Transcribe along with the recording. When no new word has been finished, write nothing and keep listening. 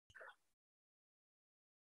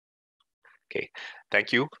Okay,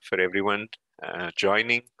 thank you for everyone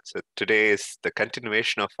joining. So today is the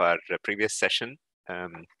continuation of our previous session.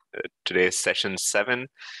 Today is session 7,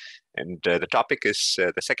 and the topic is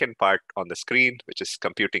the second part on the screen, which is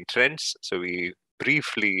computing trends. So we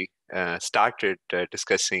briefly started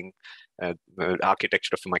discussing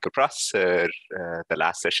architecture of a microprocessor the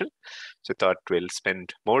last session. So I thought we'll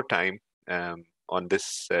spend more time on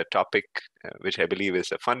this topic, which I believe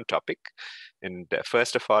is a fun topic. And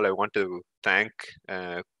first of all, I want to thank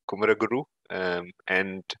Kumaraguru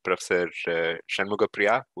and Professor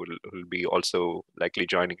Shanmugapriya, who will be also likely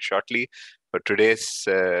joining shortly for today's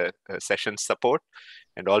session support,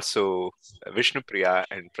 and also Vishnupriya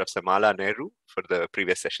and Professor Mala Nehru for the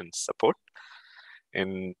previous session's support.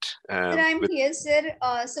 And sir, I'm here, sir.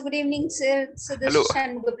 So good evening, sir. So this hello. is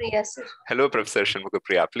Shanmugapriya, sir. Hello, Professor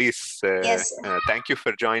Shanmugapriya. Please, yes, thank you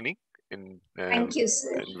for joining. And thank you,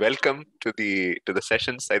 sir. And welcome to the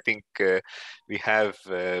sessions. I think we have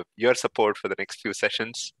your support for the next few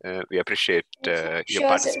sessions. We appreciate your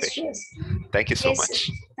participation. Sir, sure. Thank you so yes, much.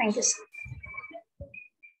 Sir. Thank you, sir.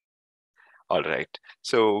 All right.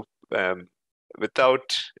 So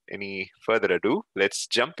without any further ado, let's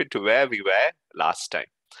jump into where we were last time.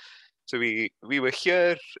 So we were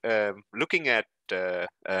here looking at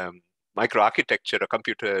microarchitecture or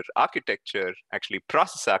computer architecture, actually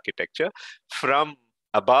process architecture from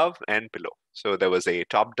above and below. So there was a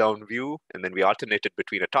top-down view, and then we alternated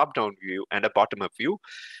between a top-down view and a bottom-up view.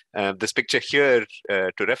 This picture here,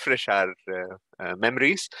 to refresh our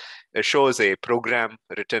memories, shows a program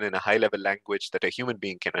written in a high-level language that a human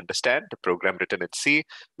being can understand, a program written in C,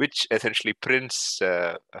 which essentially prints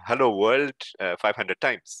hello world 500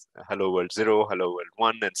 times. Hello world 0, hello world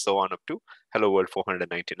 1, and so on up to hello world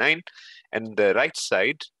 499. And the right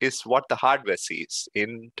side is what the hardware sees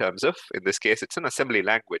in terms of, in this case, it's an assembly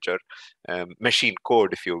language or machine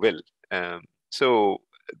code, if you will. So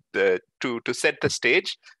to set the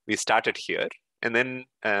stage, we started here, and then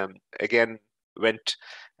again went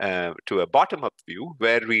to a bottom-up view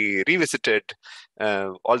where we revisited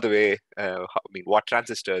all the way, what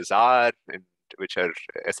transistors are, and which are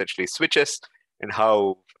essentially switches, and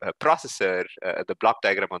how a processor, the block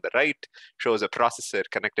diagram on the right, shows a processor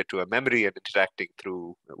connected to a memory and interacting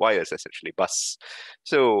through wires, essentially bus.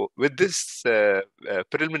 So with this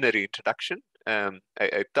preliminary introduction,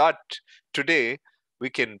 I thought today we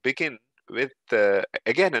can begin with,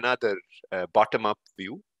 again, another bottom-up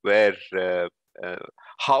view where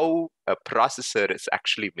how a processor is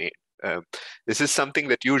actually made. This is something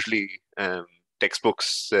that usually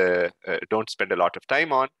textbooks don't spend a lot of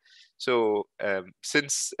time on. So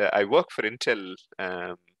since I work for Intel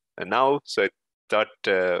now, so I thought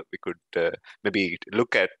we could maybe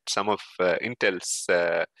look at some of Intel's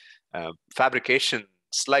fabrication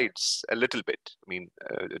slides a little bit. I mean,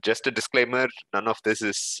 just a disclaimer, none of this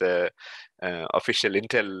is official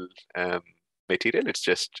Intel material. It's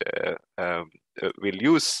just we'll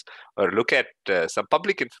use or look at some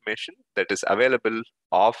public information that is available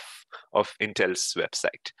of Intel's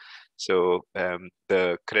website. So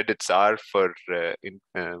the credits are for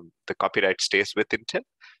the copyright stays with Intel.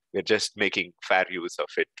 We're just making fair use of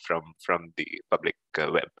it from the public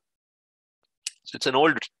web. So it's an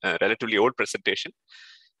old, relatively old presentation,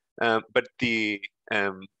 but the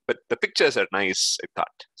pictures are nice, I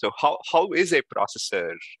thought. So how is a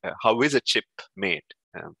processor? How is a chip made?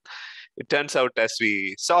 It turns out, as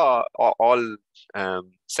we saw, all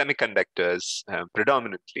semiconductors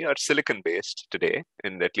predominantly are silicon-based today,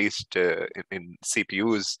 and at least in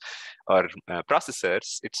CPUs or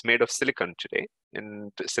processors, it's made of silicon today,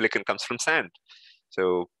 and silicon comes from sand.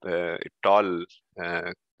 So it all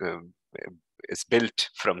is built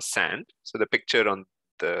from sand. So the picture on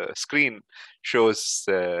the screen shows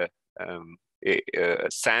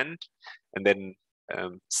sand, and then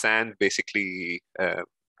sand basically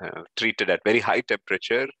treated at very high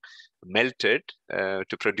temperature, melted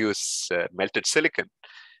to produce melted silicon.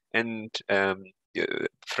 And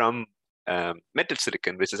from metal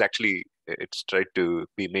silicon, which is actually, it's tried to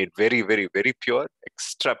be made very, very, very pure,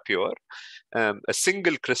 extra pure, a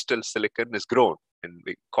single crystal silicon is grown. And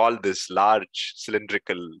we call this large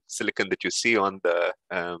cylindrical silicon that you see on the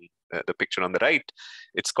picture on the right,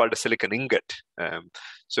 it's called a silicon ingot.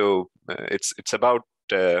 So it's about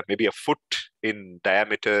maybe a foot in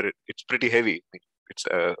diameter. It's pretty heavy. It's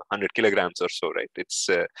 100 kilograms or so, right? It's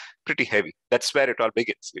pretty heavy. That's where it all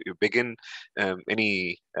begins. You begin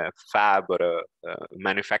any fab or a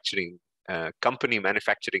manufacturing company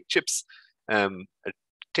manufacturing chips,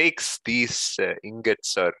 takes these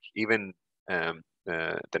ingots or even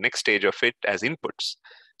the next stage of it as inputs.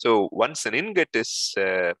 So once an ingot is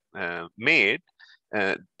made,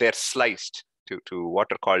 they're sliced to what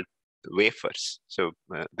are called wafers. So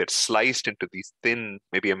they're sliced into these thin,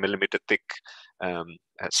 maybe a millimeter thick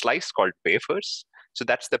slice called wafers. So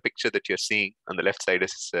that's the picture that you're seeing. On the left side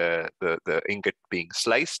is the ingot being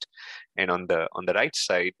sliced, and on the right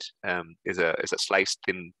side is a sliced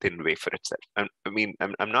thin wafer itself.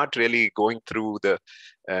 I'm not really going through the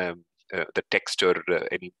text or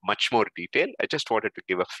any much more detail. I just wanted to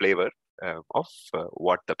give a flavor of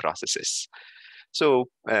what the process is. So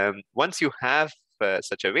once you have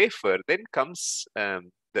such a wafer, then comes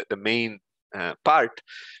the main part,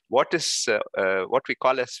 what we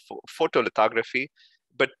call as photolithography.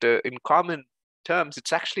 But in common terms,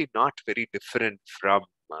 it's actually not very different from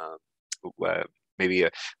maybe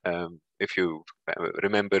if you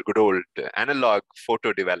remember good old analog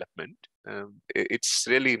photo development. It's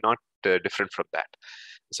really not different from that.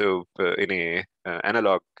 So in a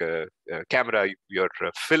analog camera, your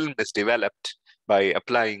film is developed by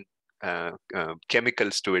applying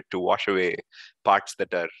chemicals to it to wash away parts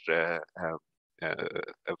that are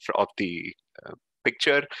of the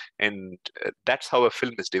picture, and that's how a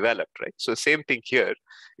film is developed, right? So same thing here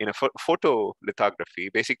in a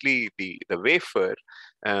photolithography. Basically, the wafer,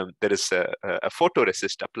 there is a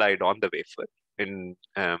photoresist applied on the wafer. And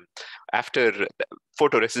after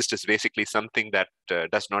photoresist is basically something that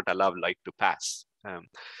does not allow light to pass.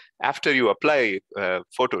 After you apply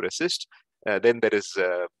photoresist, then there is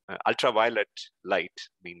ultraviolet light.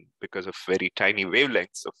 Because of very tiny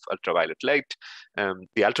wavelengths of ultraviolet light,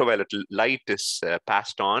 the ultraviolet light is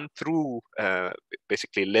passed on through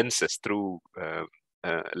basically lenses, through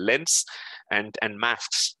lens and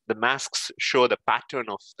masks. The masks show the pattern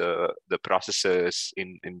of the processes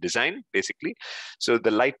in design, basically. So the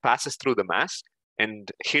light passes through the mask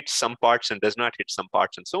and hits some parts and does not hit some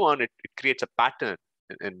parts, and so on. It creates a pattern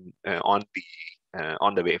on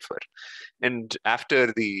the wafer. And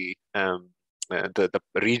after the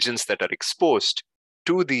regions that are exposed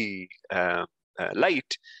to the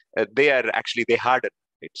light, they harden.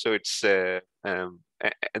 Right? So it's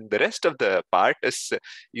and the rest of the part is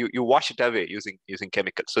you wash it away using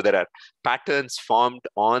chemicals. So there are patterns formed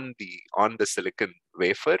on the silicon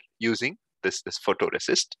wafer using this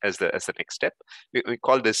photoresist as the next step. We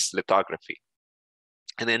call this lithography.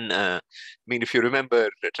 And then, if you remember,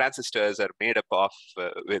 transistors are made up of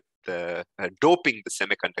with doping the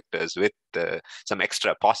semiconductors with some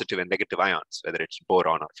extra positive and negative ions, whether it's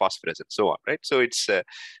boron or phosphorus and so on, right? So it's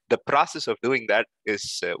the process of doing that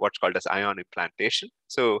is what's called as ion implantation.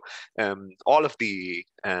 So all of the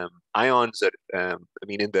ions are,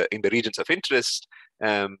 in the regions of interest,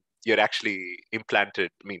 you're actually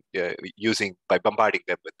implanted, using by bombarding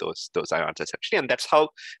them with those ions essentially, and that's how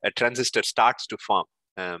a transistor starts to form.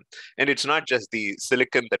 And it's not just the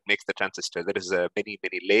silicon that makes the transistor. There is many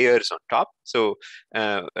layers on top. So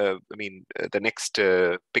the next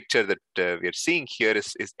picture that we are seeing here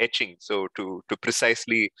is etching. So to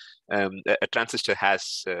precisely, a transistor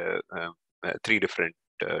has three different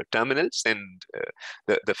terminals, and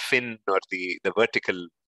the fin, or the vertical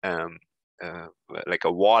like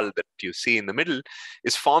a wall that you see in the middle,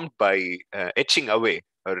 is formed by etching away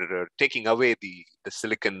or taking away the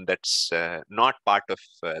silicon that's not part of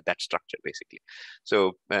that structure, basically.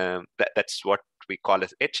 So that's what we call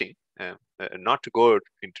as etching. Not to go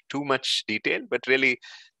into too much detail, but really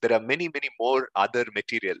there are many more other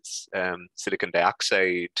materials, silicon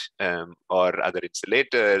dioxide or other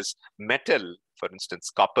insulators, metal, for instance,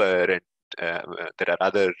 copper, and there are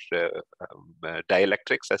other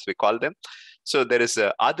dielectrics, as we call them. So there is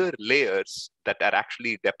other layers that are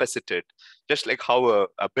actually deposited, just like how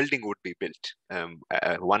a building would be built,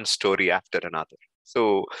 one story after another.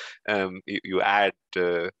 So you add,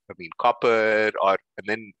 copper, and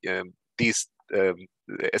then these,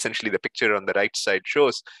 essentially the picture on the right side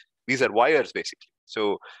shows these are wires, basically.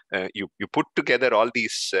 So you put together all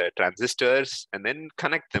these transistors and then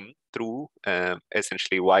connect them through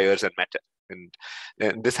essentially wires and metal.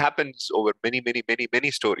 And this happens over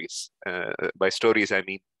many stories. By stories, I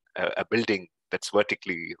mean a building that's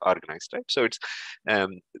vertically organized, right? So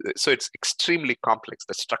it's extremely complex.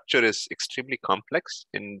 The structure is extremely complex,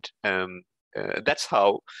 and that's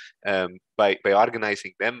how by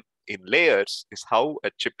organizing them in layers is how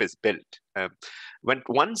a chip is built.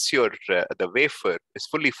 Once the wafer is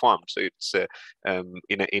fully formed, so it's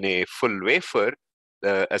in a full wafer,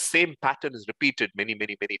 a same pattern is repeated many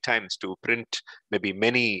times to print maybe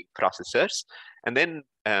many processors, and then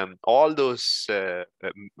all those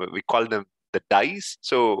we call them the dies.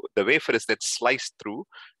 So the wafer is then sliced through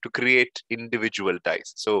to create individual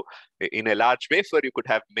dies. So in a large wafer, you could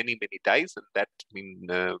have many dies, and that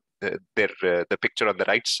the picture on the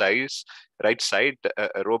right side,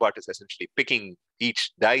 a robot is essentially picking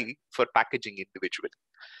each die for packaging individually.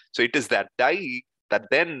 So it is that die that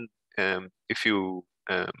then, if you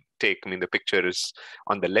take, the picture is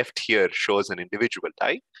on the left here shows an individual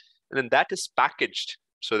die, and then that is packaged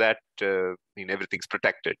so that everything's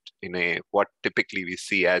protected in a what typically we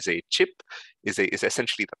see as a chip is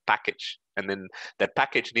essentially the package, and then that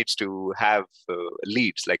package needs to have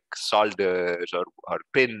leads like solders or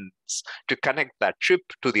pins to connect that chip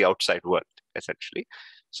to the outside world essentially.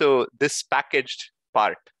 So this packaged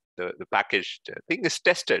part, the packaged thing is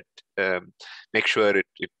tested, make sure it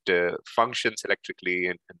functions electrically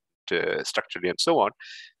and structurally and so on,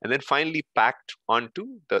 and then finally packed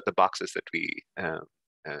onto the boxes that we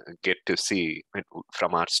get to see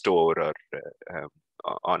from our store or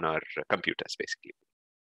on our computers, basically.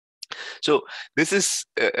 So this is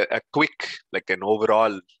a quick, like an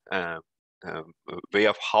overall way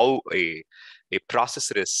of how a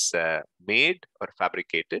processor is made or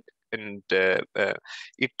fabricated. And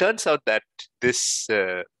it turns out that this,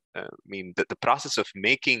 the process of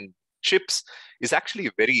making chips is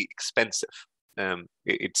actually very expensive.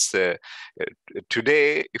 It's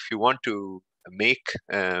today, if you want to make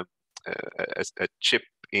a chip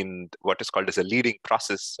in what is called as a leading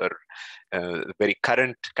process or very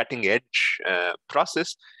current cutting edge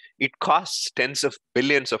process, it costs tens of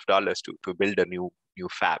billions of dollars to build a new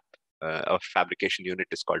fab. A fabrication unit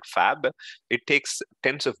is called fab. It takes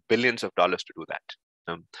tens of billions of dollars to do that.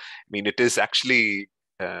 It is actually,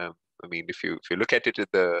 if you look at it,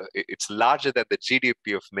 it's larger than the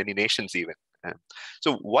GDP of many nations even.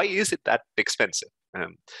 So why is it that expensive?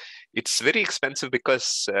 It's very expensive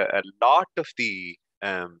because a lot of the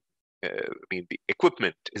the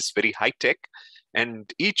equipment is very high tech,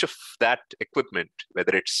 and each of that equipment,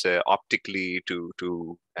 whether it's optically to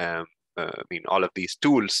all of these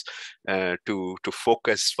tools to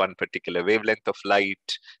focus one particular wavelength of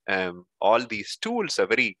light, all these tools are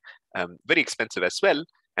very expensive as well.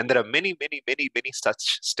 And there are many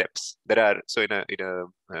such steps. So in a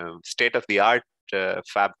state of the art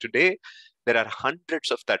fab today, there are hundreds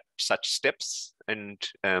of such steps, and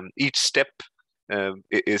each step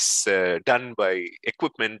is done by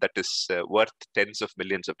equipment that is worth tens of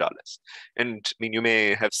millions of dollars. And you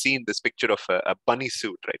may have seen this picture of a bunny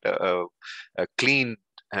suit, right? A clean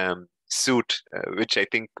suit, which I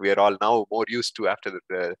think we are all now more used to after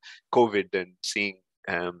the COVID and seeing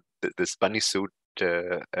this bunny suit.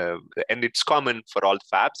 And it's common for all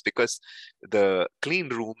fabs because the clean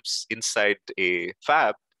rooms inside a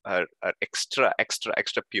fab are extra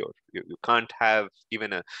pure. You can't have even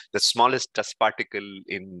the smallest dust particle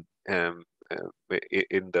in the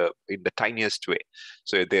tiniest way.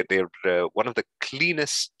 So they're one of the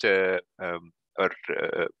cleanest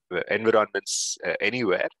environments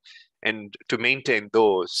anywhere. And to maintain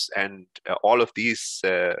those and all of these,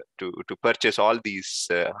 to purchase all these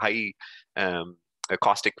high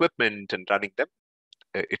cost equipment and running them,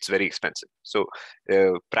 it's very expensive. So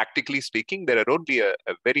practically speaking, there are only a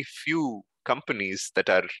very few companies that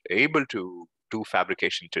are able to do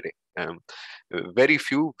fabrication today. Very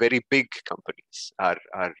few, very big companies are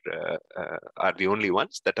the only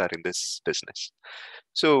ones that are in this business.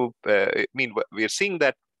 So we are seeing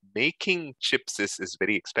that making chips is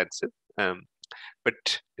very expensive,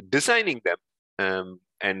 but designing them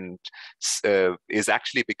and is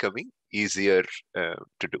actually becoming easier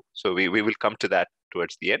to do. So we will come to that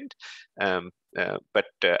towards the end. But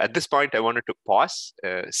at this point, I wanted to pause,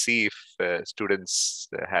 see if students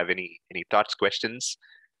have any thoughts, questions.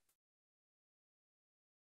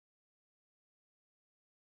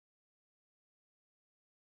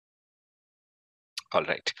 All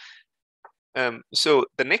right. So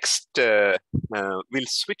the next, we'll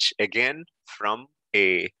switch again from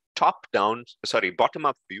a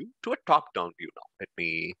bottom-up view to a top-down view now. Let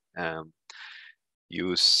me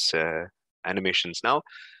use animations now.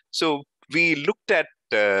 So we looked at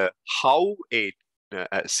how a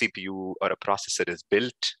CPU or a processor is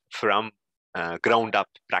built from ground up,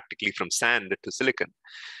 practically from sand to silicon.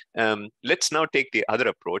 Let's now take the other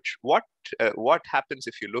approach. What happens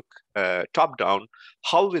if you look top down?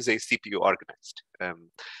 How is a CPU organized?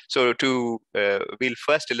 So we'll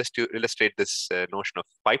first illustrate this notion of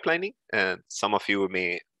pipelining. Some of you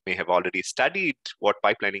may have already studied what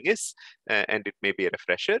pipelining is, and it may be a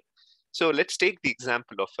refresher. So let's take the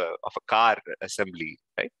example of a car assembly,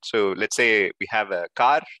 right? So let's say we have a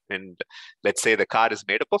car, and let's say the car is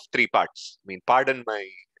made up of 3 parts. Pardon my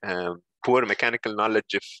poor mechanical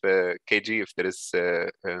knowledge if KG, if there is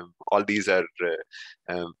all these are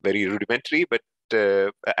very rudimentary, but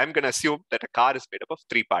I'm going to assume that a car is made up of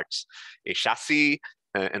three parts: a chassis,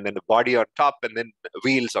 and then the body on top, and then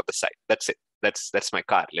wheels on the side. That's it. That's my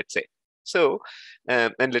car, let's say. So,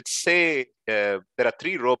 and let's say there are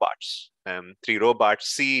three robots,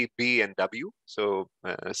 C, B, and W. So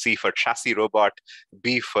C for chassis robot,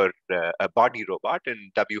 B for a body robot,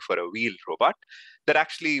 and W for a wheel robot that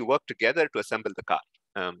actually work together to assemble the car.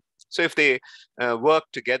 So if they work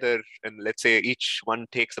together, and let's say each one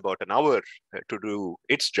takes about an hour to do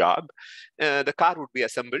its job, the car would be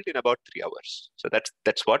assembled in about 3 hours. So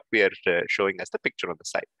that's what we are showing as the picture on the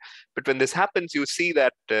side. But when this happens, you see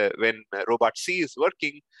that when robot C is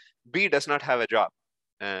working, B does not have a job.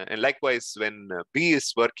 And likewise, when B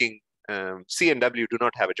is working, C and W do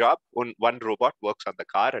not have a job. One robot works on the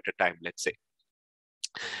car at a time, let's say.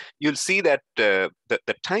 You'll see that the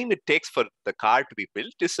time it takes for the car to be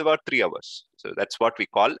built is about 3 hours. So that's what we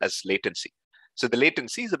call as latency. So the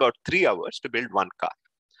latency is about 3 hours to build one car.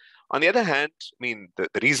 On the other hand, I mean, the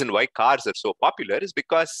reason why cars are so popular is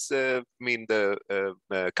because, the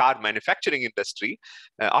car manufacturing industry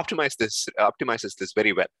optimizes this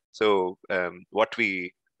very well. So what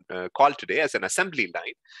we call today as an assembly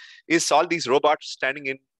line is all these robots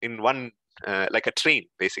standing in one, like a train,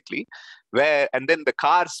 basically, and then the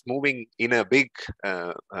cars moving in a big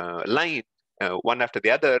line, one after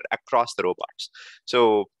the other across the robots.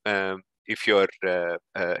 So if your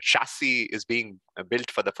chassis is being built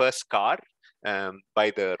for the first car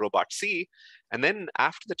by the robot C, and then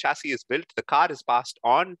after the chassis is built, the car is passed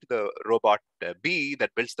on to the robot B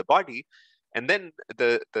that builds the body, and then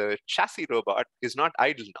the chassis robot is not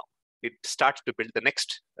idle now. It starts to build the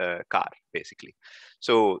next car, basically.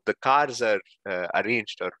 So the cars are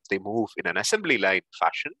arranged, or they move in an assembly line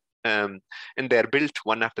fashion, and they're built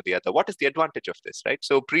one after the other. What is the advantage of this, right?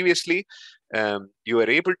 So previously, you were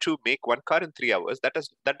able to make one car in 3 hours. That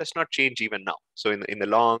does not change even now. So in the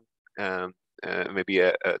long, maybe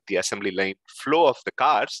the assembly line flow of the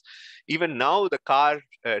cars, even now the car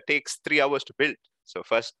takes 3 hours to build. So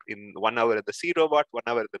first in 1 hour at the C robot, 1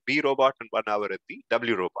 hour at the B robot, and 1 hour at the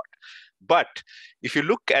W robot. But if you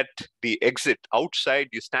look at the exit outside,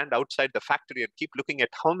 you stand outside the factory and keep looking at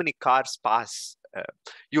how many cars pass,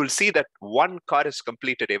 you'll see that one car is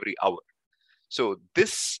completed every hour. So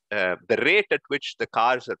this, the rate at which the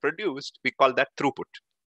cars are produced, we call that throughput.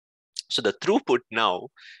 So the throughput now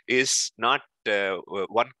is not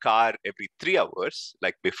one car every 3 hours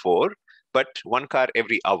like before, but one car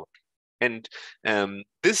every hour. And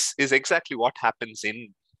this is exactly what happens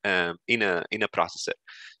in a processor.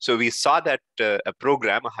 So we saw that a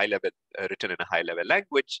program, a high level written in a high level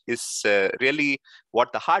language, is really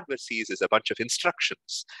what the hardware sees is a bunch of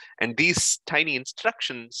instructions, and these tiny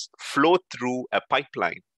instructions flow through a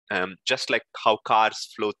pipeline, just like how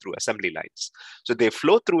cars flow through assembly lines. So they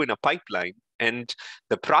flow through in a pipeline, and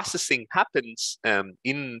the processing happens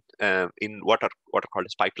in what are called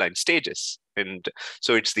as pipeline stages. And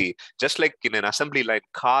so it's just like in an assembly line,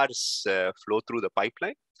 cars flow through the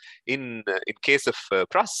pipeline. In case of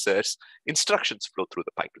processors, instructions flow through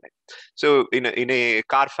the pipeline. So in a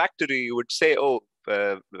car factory, you would say, oh,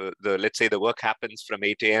 let's say the work happens from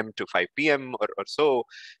 8 a.m. to 5 p.m. or so,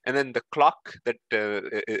 and then the clock that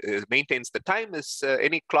maintains the time is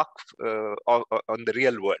any clock on the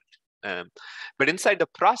real world. But inside the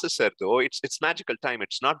processor, though, it's magical time.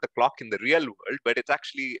 It's not the clock in the real world, but it's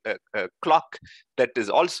actually a clock that is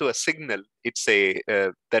also a signal. It's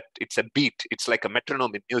it's a beat. It's like a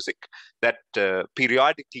metronome in music that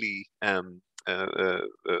periodically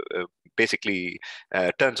basically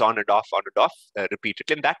turns on and off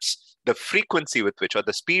repeatedly. And that's the frequency with which, or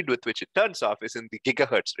the speed with which it turns off, is in the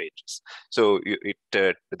gigahertz ranges. So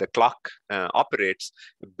the clock operates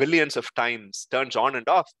billions of times, turns on and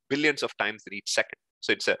off billions of times in each second.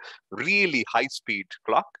 So it's a really high-speed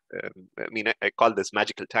clock. I call this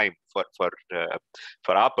magical time for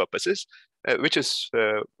our purposes, which is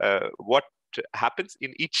what happens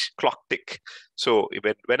in each clock tick. So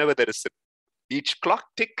whenever there is each clock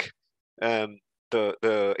tick,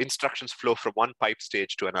 the instructions flow from one pipe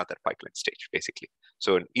stage to another pipeline stage, basically.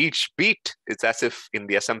 So in each beat, it's as if in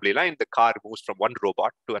the assembly line, the car moves from one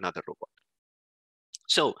robot to another robot.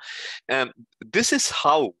 So this is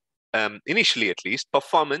how, initially at least,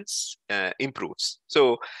 performance improves.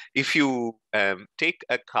 So if you take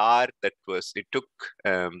a car that it took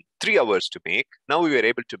 3 hours to make, now we were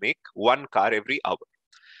able to make one car every hour.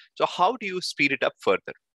 So how do you speed it up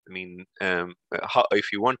further?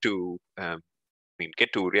 If you want to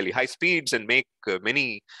get to really high speeds and make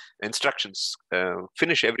many instructions,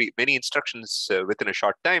 finish many instructions within a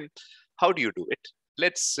short time, how do you do it?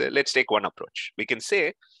 Let's take one approach. We can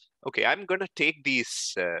say, okay, I'm going to take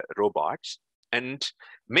these robots and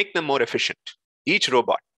make them more efficient. Each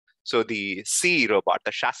robot. So the C robot,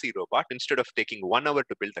 the chassis robot, instead of taking 1 hour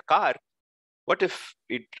to build the car, what if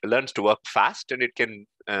it learns to work fast and it can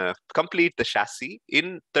complete the chassis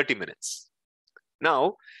in 30 minutes?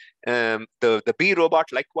 Now, the B robot,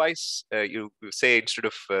 likewise, you say instead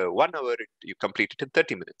of 1 hour, you complete it in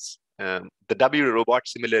 30 minutes. The W robot,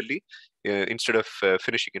 similarly, instead of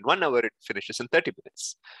finishing in 1 hour, it finishes in 30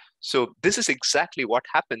 minutes. So this is exactly what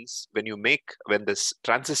happens when the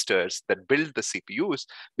transistors that build the CPUs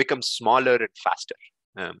become smaller and faster.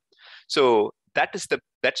 So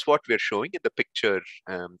that's what we're showing in the picture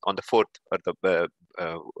on the fourth, or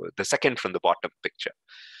the second from the bottom picture.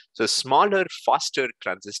 So smaller, faster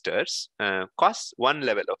transistors cause one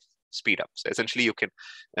level of speed up. So essentially, you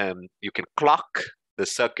can clock the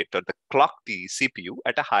circuit or clock the CPU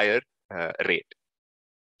at a higher rate.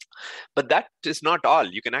 But that is not all.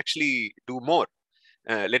 You can actually do more.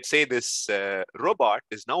 Let's say this robot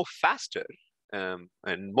is now faster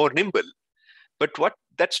and more nimble. But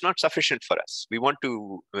that's not sufficient for us. We want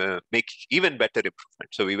to make even better improvement.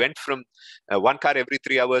 So we went from 1 car every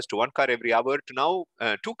 3 hours to 1 car every hour to now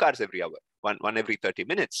 2 cars every hour, one every 30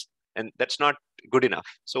 minutes. And that's not good enough.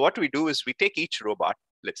 So what we do is we take each robot,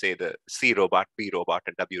 let's say the C robot, B robot,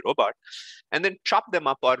 and W robot, and then chop them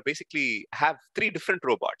up, or basically have 3 different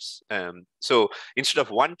robots. So instead of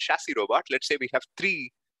 1 chassis robot, let's say we have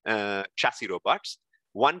 3 chassis robots.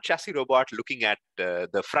 1 chassis robot looking at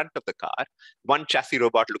the front of the car, 1 chassis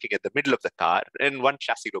robot looking at the middle of the car, and 1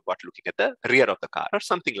 chassis robot looking at the rear of the car, or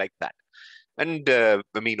something like that. And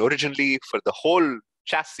originally for the whole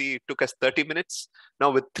chassis, it took us 30 minutes.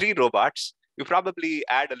 Now with 3 robots, you probably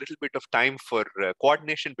add a little bit of time for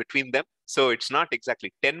coordination between them. So it's not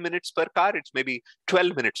exactly 10 minutes per car, it's maybe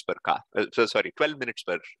 12 minutes per car. 12 minutes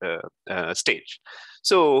per stage.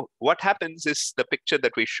 So what happens is the picture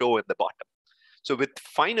that we show in the bottom. So with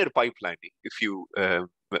finer pipelining,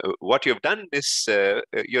 what you've done is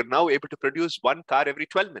you're now able to produce 1 car every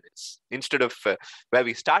 12 minutes instead of where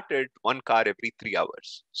we started 1 car every 3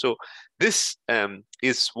 hours. So this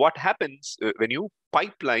is what happens when you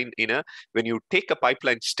when you take a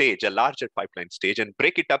pipeline stage, a larger pipeline stage, and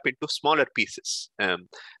break it up into smaller pieces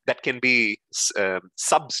that can be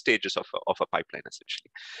sub stages of a pipeline,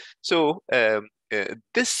 essentially. So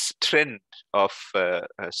this trend of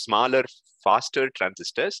smaller, faster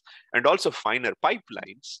transistors and also finer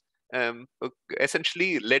pipelines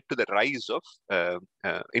essentially led to the rise of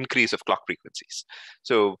increase of clock frequencies.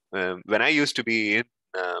 So when I used to be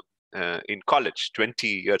in college 20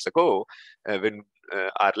 years ago, when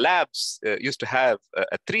our labs used to have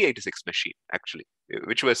a 386 machine, actually,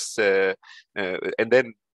 which was, and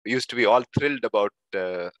then used to be all thrilled about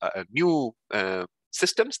new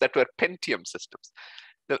systems that were Pentium systems.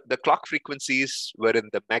 The clock frequencies were in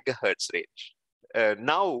the megahertz range.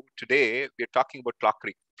 Now, today, we're talking about clock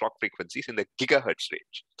frequencies in the gigahertz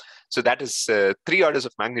range. So that is 3 orders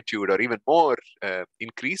of magnitude or even more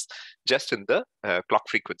increase just in the clock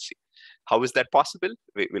frequency. How is that possible?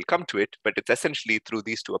 We'll come to it, but it's essentially through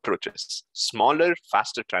these 2 approaches: smaller,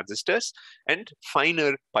 faster transistors and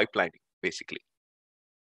finer pipelining, basically.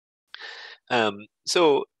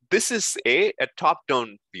 So this is a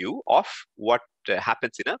top-down view of what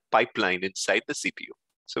happens in a pipeline inside the CPU.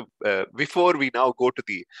 So before we now go to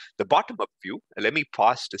the bottom-up view, let me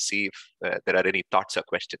pause to see if there are any thoughts or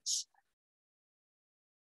questions.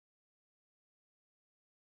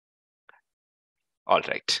 All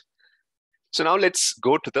right. So now let's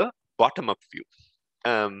go to the bottom-up view.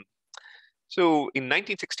 So in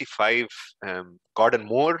 1965, Gordon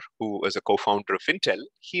Moore, who was a co-founder of Intel,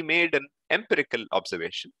 he made an empirical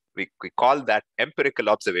observation. We call that empirical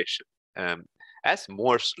observation as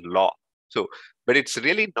Moore's law. So, but it's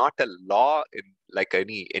really not a law in like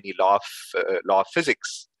any law of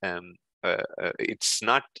physics. It's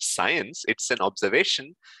not science. It's an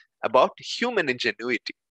observation about human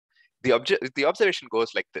ingenuity. The observation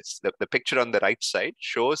goes like this. The picture on the right side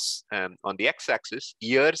shows on the x-axis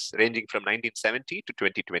years ranging from 1970 to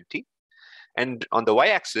 2020. And on the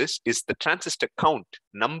y-axis is the transistor count,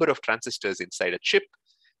 number of transistors inside a chip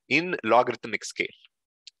in logarithmic scale.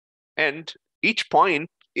 And each point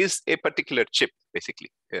is a particular chip, basically,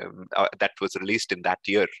 that was released in that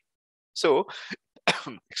year. So,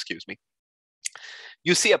 excuse me.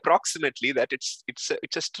 You see approximately that it's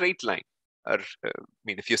a straight line. Or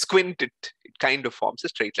if you squint, it kind of forms a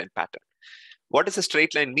straight line pattern. What does a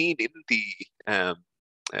straight line mean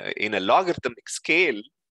in a logarithmic scale?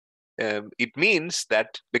 It means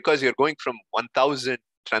that because you're going from 1,000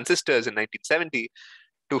 transistors in 1970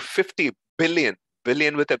 to 50 billion,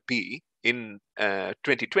 billion with a B, in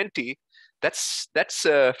 2020, that's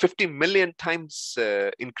 50 million times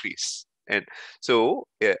increase. And so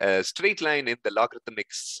a straight line in the logarithmic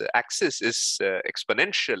axis is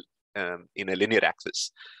exponential in a linear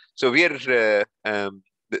axis. So we are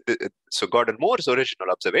so Gordon Moore's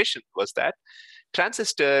original observation was that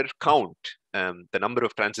transistor count, the number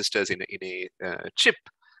of transistors in a chip,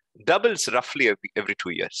 doubles roughly every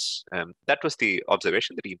 2 years. That was the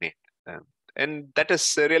observation that he made. And that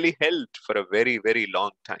has really held for a very, very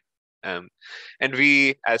long time. And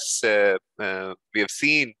we, as we have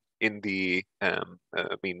seen in the,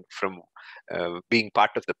 from being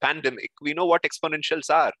part of the pandemic, we know what exponentials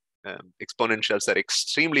are. Exponentials are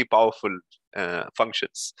extremely powerful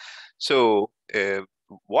functions. So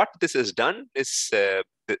what this has done is the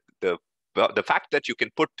fact that you can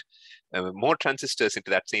put more transistors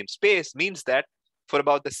into that same space means that for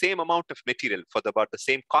about the same amount of material, for about the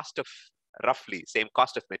same cost of, roughly same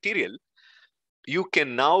cost of material, you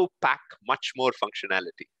can now pack much more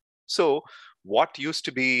functionality. So what used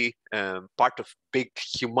to be part of big,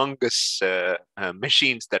 humongous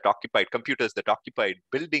machines that occupied, computers that occupied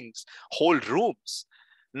buildings, whole rooms,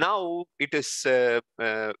 now it is,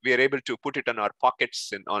 we are able to put it in our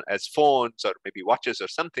pockets as phones or maybe watches or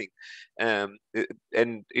something. And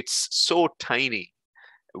it's so tiny.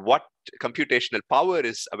 What computational power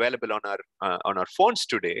is available on our phones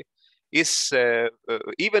today is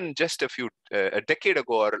even just a decade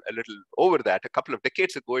ago or a little over that, a couple of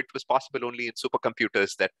decades ago, it was possible only in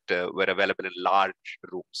supercomputers that were available in large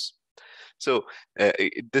rooms. So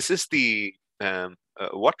this is the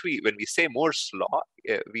when we say Moore's law,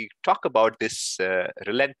 we talk about this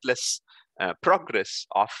relentless progress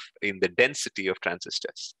in the density of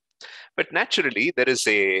transistors. But naturally, there is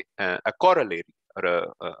a corollary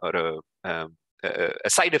or a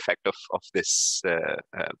side effect of this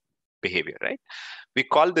behavior, right? We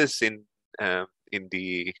call this in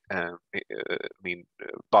the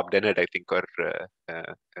Bob Dennard, I think, or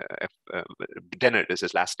Dennard is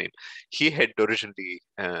his last name. He had originally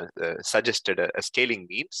suggested a scaling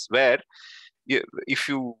means where if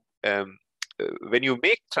you when you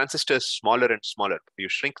make transistors smaller and smaller, you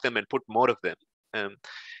shrink them and put more of them.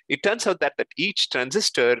 It turns out that each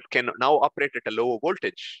transistor can now operate at a lower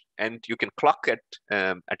voltage, and you can clock at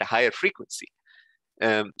a higher frequency.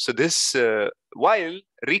 So this, while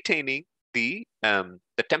retaining the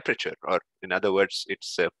temperature, or in other words,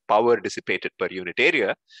 it's power dissipated per unit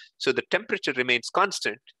area. So the temperature remains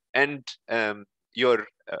constant, and your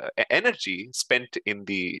energy spent in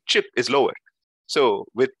the chip is lower. So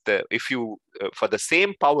with if you for the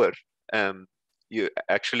same power, you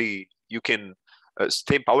can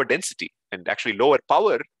same power density and actually lower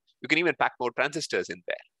power, you can even pack more transistors in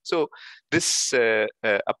there. So this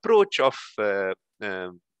approach of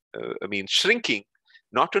shrinking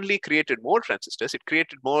not only created more transistors, it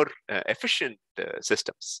created more efficient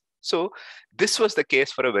systems. So this was the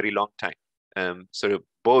case for a very long time. So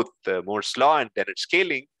both Moore's law and Dennard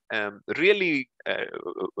scaling really,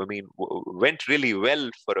 went really well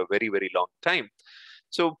for a very, very long time.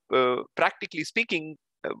 So practically speaking,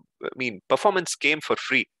 performance came for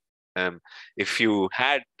free. If you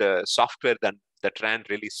had software that ran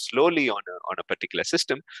really slowly on a particular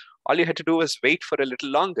system, all you had to do was wait for a little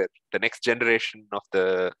longer. The next generation of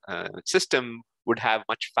the system would have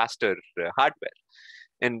much faster hardware,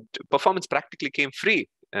 and performance practically came free.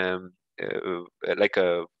 And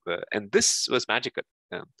this was magical.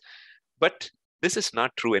 But this is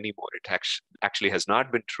not true anymore. It actually has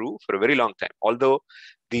not been true for a very long time. Although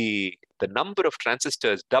the number of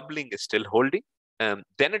transistors doubling is still holding,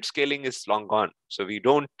 Dennard scaling is long gone. So we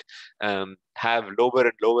don't have lower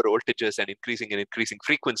and lower voltages and increasing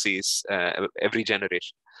frequencies every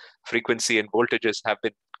generation. Frequency and voltages have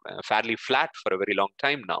been fairly flat for a very long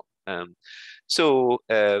time now. So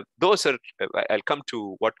those are, I'll come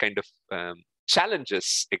to what kind of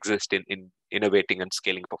challenges exist in innovating and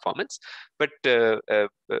scaling performance, but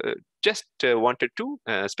just wanted to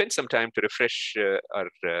spend some time to refresh our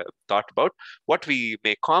thought about what we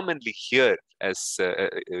may commonly hear as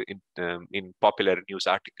in popular news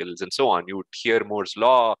articles and so on. You would hear Moore's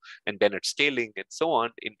law and Dennard scaling and so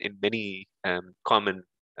on in many common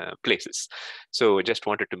places. So just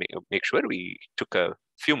wanted to make sure we took a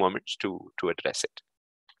few moments to address it.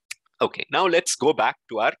 Okay, now let's go back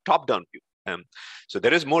to our top-down view. So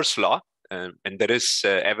there is Moore's law, and there is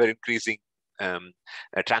ever-increasing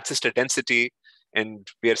transistor density, and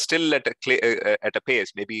we are still at a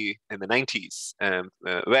pace, maybe in the 90s,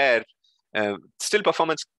 where still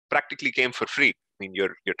performance practically came for free. mean,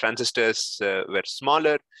 your transistors were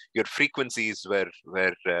smaller, your frequencies were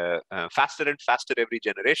faster and faster every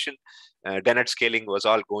generation. Dennett scaling was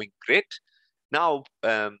all going great. Now,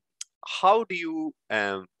 how do you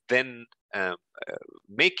then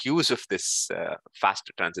make use of this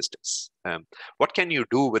faster transistors? What can you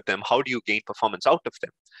do with them? How do you gain performance out of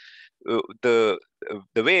them? The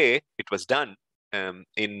way it was done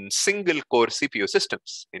in single core CPU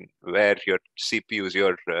systems, in where your CPUs,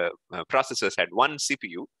 your processors had one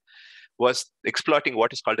CPU, was exploiting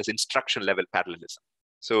what is called as instruction level parallelism.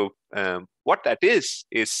 So what that is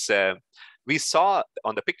we saw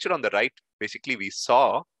on the picture on the right, basically we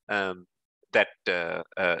saw that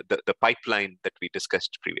the pipeline that we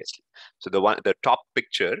discussed previously. So the top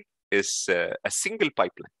picture is a single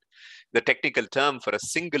pipeline. The technical term for a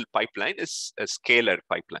single pipeline is a scalar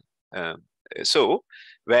pipeline. So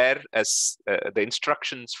whereas the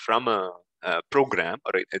instructions from a program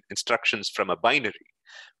or instructions from a binary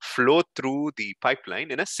flow through the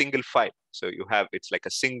pipeline in a single file. So it's like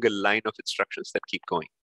a single line of instructions that keep going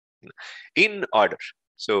in order.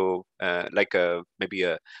 So like maybe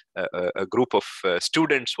a group of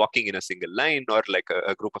students walking in a single line, or like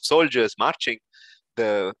a group of soldiers marching,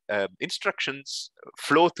 the instructions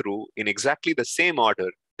flow through in exactly the same order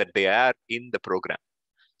that they are in the program.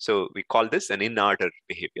 So we call this an in-order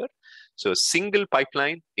behavior. So single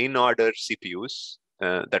pipeline, in-order CPUs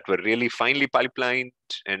that were really finely pipelined,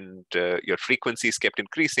 and your frequencies kept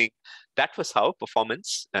increasing. That was how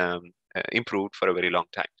performance improved for a very long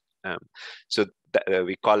time. So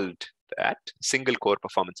we called that single core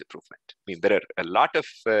performance improvement. I mean, there are a lot of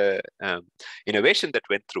innovation that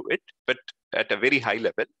went through it, but at a very high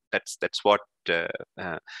level, that's what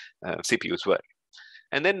CPUs were.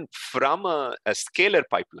 And then from a scalar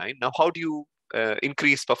pipeline, now how do you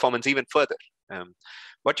increase performance even further?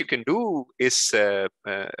 What you can do is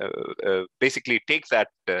basically take that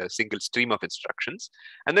single stream of instructions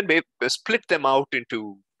and then split them out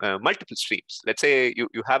into multiple streams. Let's say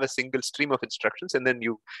you have a single stream of instructions, and then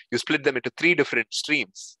you split them into 3 different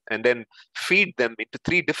streams, and then feed them into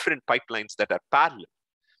 3 different pipelines that are parallel.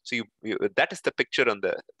 So that is the picture on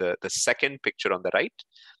the second picture on the right.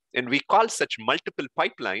 And we call such multiple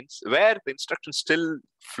pipelines where the instructions still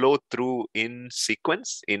flow through in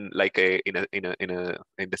sequence, in the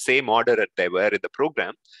same order that they were in the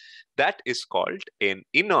program. That is called an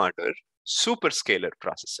in-order superscalar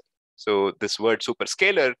processor. So this word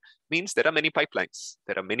superscalar means there are many pipelines.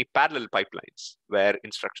 There are many parallel pipelines where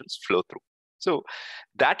instructions flow through. So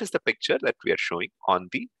that is the picture that we are showing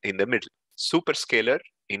in the middle. Superscalar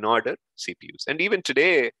in-order CPUs. And even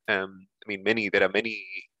today, I mean, there are many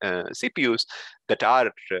CPUs that are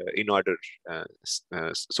in-order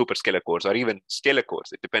superscalar cores, or even scalar cores.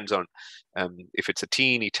 It depends on if it's a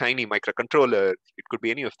tiny microcontroller. It could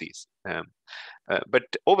be any of these. But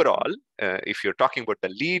overall, if you're talking about the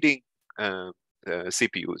leading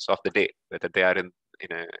CPUs of the day, whether they are in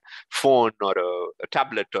a phone or a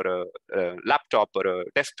tablet or a laptop or a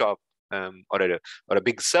desktop, or a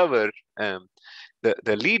big server,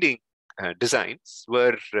 the leading designs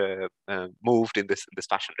were moved in this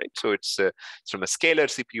fashion, right? So it's from a scalar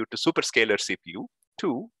CPU to superscalar CPU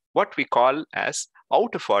to what we call as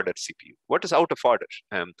out of order CPU. What is out of order?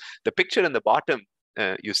 The picture in the bottom,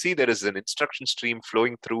 you see there is an instruction stream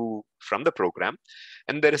flowing through from the program,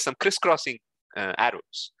 and there is some crisscrossing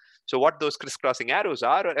arrows. So what those crisscrossing arrows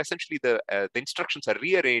are essentially the instructions are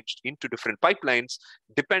rearranged into different pipelines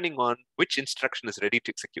depending on which instruction is ready to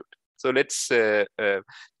execute. So let's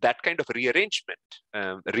that kind of rearrangement,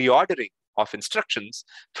 reordering of instructions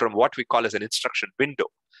from what we call as an instruction window.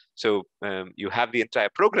 So you have the entire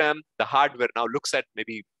program. The hardware now looks at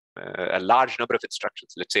maybe a large number of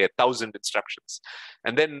instructions, let's say 1,000 instructions,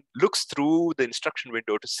 and then looks through the instruction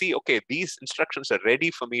window to see, okay, these instructions are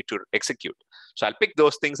ready for me to execute. So I'll pick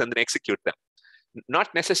those things and then execute them.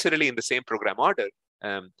 Not necessarily in the same program order,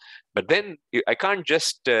 but then I can't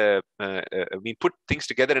just put things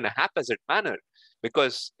together in a haphazard manner,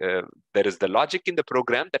 because there is the logic in the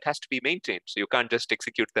program that has to be maintained. So you can't just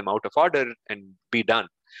execute them out of order and be done.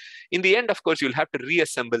 In the end, of course, you'll have to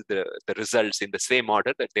reassemble the results in the same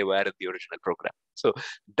order that they were in the original program. So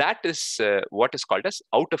that is what is called as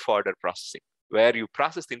out of order processing, where you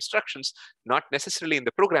process the instructions not necessarily in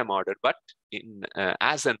the program order, but in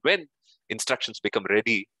as and when instructions become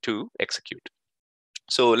ready to execute.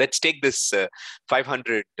 So let's take this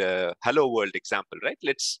 500 hello world example, right?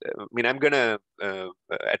 I'm going to,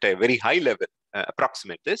 at a very high level,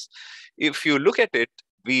 approximate this. If you look at it,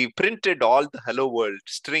 we printed all the hello world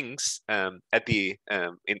strings at the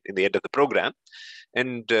in the end of the program,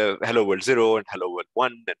 and hello world 0 and hello world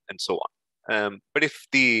 1 and so on. But if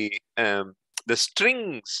the the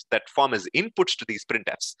strings that form as inputs to these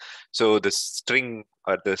printfs. So the string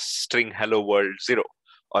or the string hello world 0,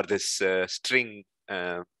 or this string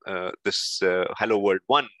hello world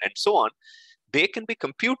 1, and so on, they can be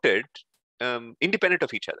computed independent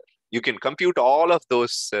of each other. You can compute all of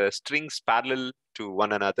those strings parallel to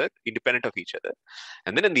one another, independent of each other.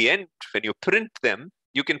 And then in the end, when you print them,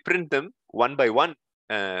 you can print them one by one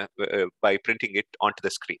by printing it onto the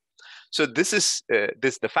screen. So this is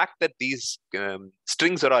the fact that these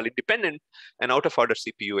strings are all independent, an out-of-order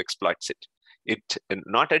CPU exploits it. It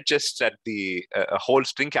not at just at the whole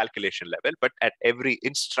string calculation level, but at every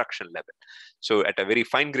instruction level. So at a very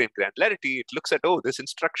fine-grained granularity, it looks at, oh, this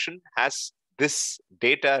instruction has this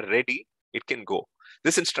data ready, it can go.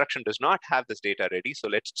 This instruction does not have this data ready, so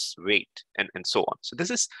let's wait, and so on. So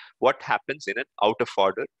this is what happens in an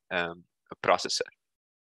out-of-order processor.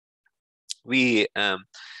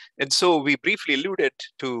 And so we briefly alluded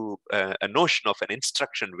to a notion of an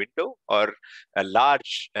instruction window, or a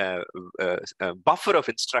large buffer of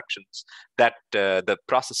instructions that the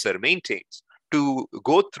processor maintains to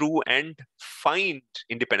go through and find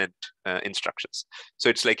independent instructions. So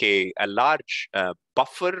it's like a large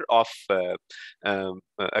buffer of a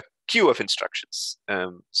queue of instructions.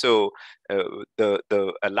 So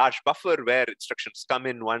a large buffer where instructions come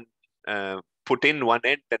in one, put in one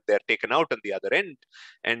end, and they're taken out on the other end,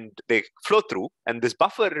 and they flow through. And this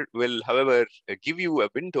buffer will, however, give you a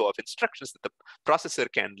window of instructions that the processor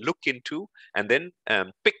can look into, and then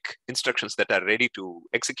pick instructions that are ready to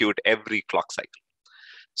execute every clock cycle.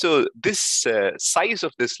 So this size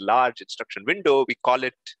of this large instruction window, we call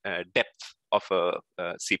it depth of a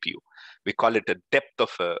CPU. We call it a depth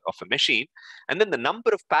of a machine. And then the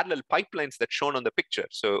number of parallel pipelines that's shown on the picture.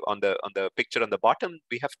 So on the picture on the bottom,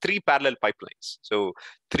 we have 3 parallel pipelines. So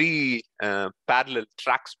 3 parallel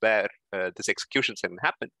tracks where this execution can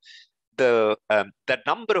happen. That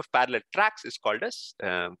number of parallel tracks is called as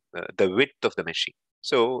the width of the machine.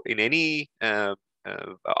 So in any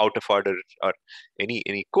out of order or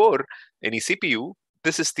any core, any CPU,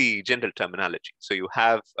 this is the general terminology. So you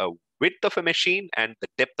have a width of a machine and the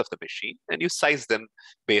depth of the machine, and you size them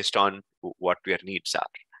based on what your needs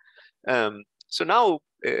are. So now,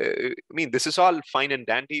 I mean, this is all fine and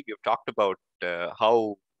dandy. We've talked about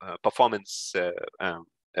how performance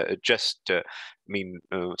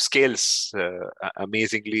scales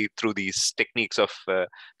amazingly through these techniques of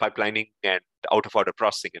pipelining and out-of-order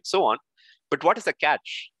processing and so on. But what is the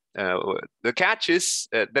catch? The catch is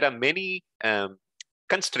there are many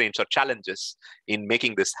constraints or challenges in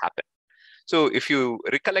making this happen. So if you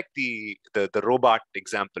recollect the robot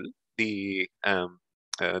example, the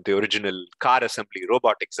original car assembly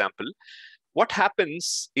robot example, what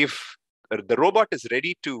happens if the robot is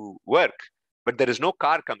ready to work, but there is no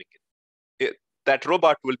car coming in? That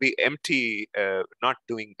robot will be empty, not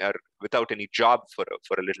doing or without any job for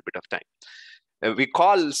a little bit of time. We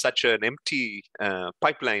call such an empty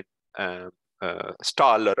pipeline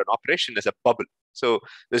stall or an operation as a bubble. So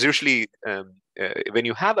there's usually, when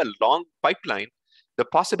you have a long pipeline, the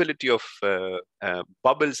possibility of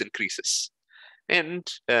bubbles increases. And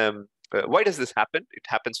why does this happen? It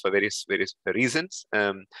happens for various reasons.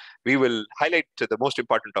 We will highlight the most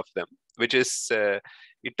important of them, which is,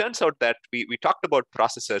 it turns out that we talked about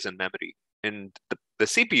processors and memory. And the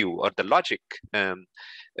CPU or the logic, the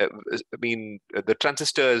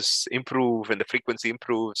transistors improve and the frequency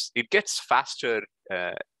improves. It gets faster,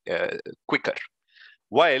 quicker,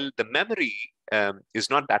 while the memory is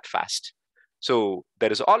not that fast. So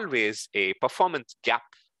there is always a performance gap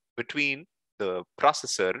between the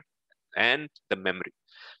processor and the memory.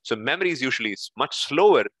 So memory is usually much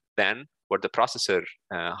slower than what the processor,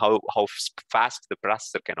 how fast the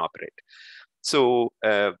processor can operate. So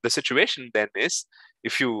the situation then is,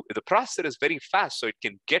 if the processor is very fast, so it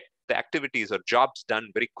can get the activities or jobs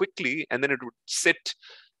done very quickly, and then it would sit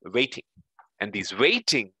waiting. And these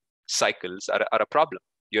waiting cycles are a problem.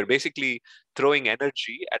 You're basically throwing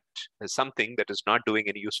energy at something that is not doing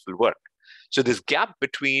any useful work. So this gap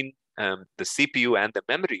between the CPU and the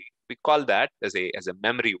memory, we call that as a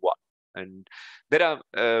memory wall. And there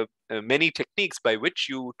are many techniques by which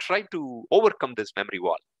you try to overcome this memory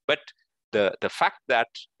wall. But the fact that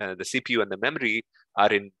the CPU and the memory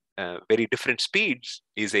are in very different speeds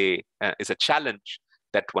is a challenge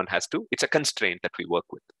that one has to. It's a constraint that we work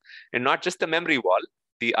with, and not just the memory wall.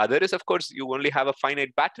 The other is, of course, you only have a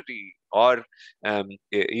finite battery, or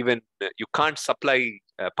even you can't supply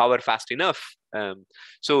power fast enough.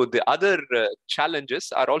 So the other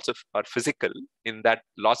challenges are also physical, in that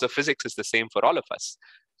laws of physics is the same for all of us.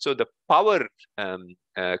 So the power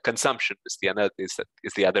consumption is the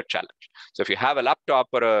other challenge. So if you have a laptop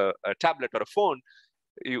or a tablet or a phone,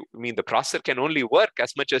 the processor can only work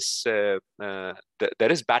as much as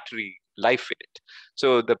there is battery life in it.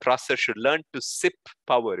 So the processor should learn to sip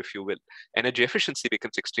power, if you will. Energy efficiency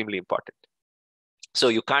becomes extremely important. So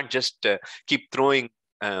you can't just keep throwing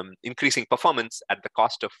increasing performance at the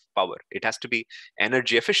cost of power. It has to be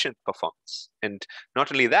energy efficient performance. And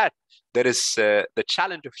not only that, there is the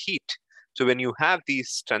challenge of heat. So when you have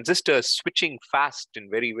these transistors switching fast in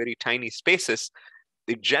very, very tiny spaces,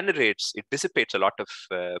 it dissipates a lot of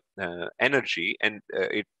energy, and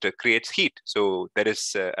it creates heat. So there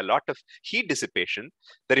is a lot of heat dissipation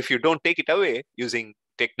that if you don't take it away using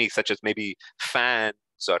techniques such as maybe fans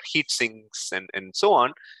or heat sinks and so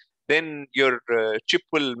on, then your chip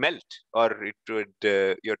will melt, or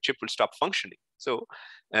your chip will stop functioning. So,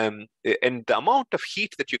 and the amount of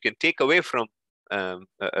heat that you can take away from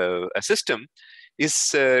a system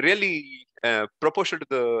is really proportional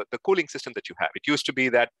to the cooling system that you have. It used to be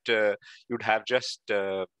that you'd have just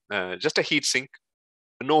a heat sink,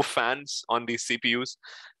 no fans on these CPUs.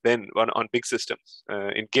 Then on big systems,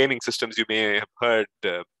 in gaming systems, you may have heard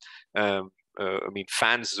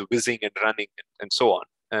fans whizzing and running and so on.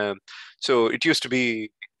 So it used to be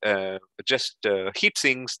just heat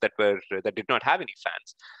sinks that did not have any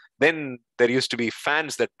fans. Then there used to be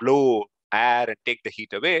fans that blow air and take the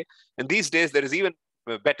heat away. And these days there is even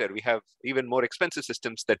better. We have even more expensive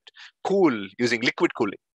systems that cool using liquid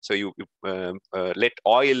cooling. So you let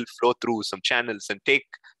oil flow through some channels and take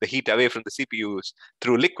the heat away from the CPUs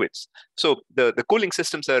through liquids. So the cooling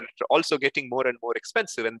systems are also getting more and more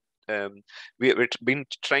expensive, and we've been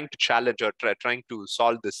trying to challenge or trying to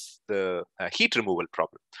solve the heat removal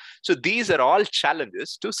problem. So these are all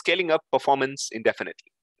challenges to scaling up performance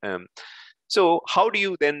indefinitely. So how do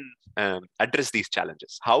you then address these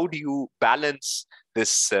challenges? How do you balance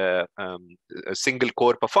this single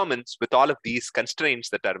core performance with all of these constraints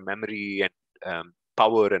that are memory and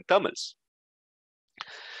power and thermals?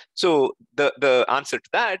 So the answer to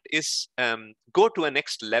that is go to a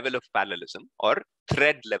next level of parallelism, or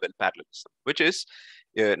thread level parallelism, which is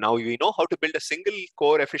now we know how to build a single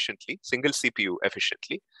core efficiently, single CPU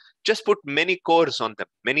efficiently. Just put many cores on them,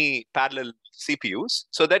 many parallel CPUs,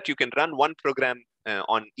 so that you can run one program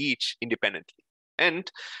on each independently.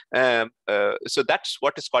 And so that's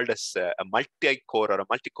what is called as a multi-core or a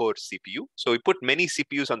multi-core CPU. So we put many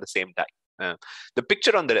CPUs on the same die. The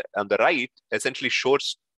picture on the right essentially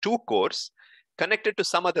shows two cores connected to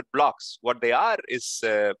some other blocks. What they are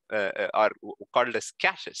called as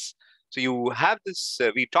caches. So you have this,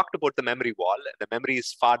 we talked about the memory wall. The memory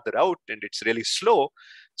is farther out and it's really slow.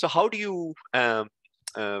 So how do you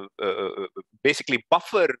basically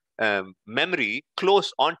buffer memory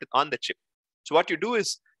close on the chip? So what you do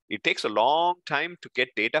is, it takes a long time to get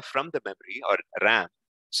data from the memory or RAM.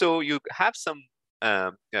 So you have some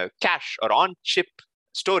cache or on-chip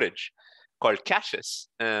storage called caches,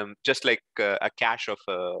 just like a cache of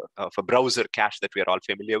a browser cache that we are all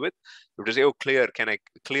familiar with. You just say, oh, can I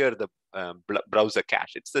clear the browser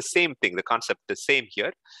cache? It's the same thing. The concept is the same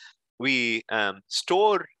here. We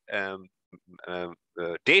store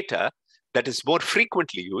data that is more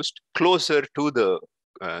frequently used closer to the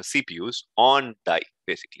CPUs on die,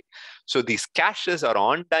 basically. So these caches are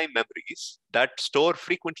on die memories that store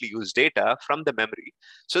frequently used data from the memory,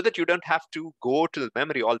 so that you don't have to go to the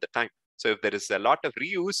memory all the time. So if there is a lot of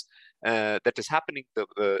reuse that is happening,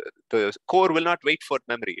 the core will not wait for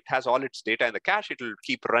memory. It has all its data in the cache. It will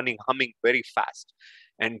keep running, humming very fast.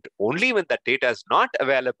 And only when that data is not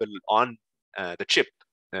available on the chip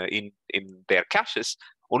in their caches,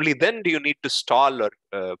 only then do you need to stall or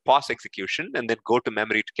pause execution and then go to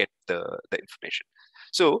memory to get the information.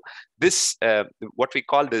 So this, what we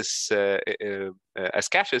call this as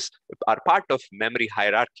caches, are part of memory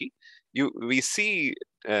hierarchy. We see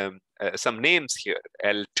some names here,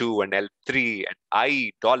 L2 and L3 and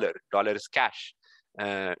I dollar is cache,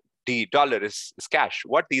 D dollar is cache.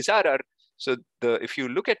 What these are so if you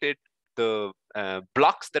look at it, the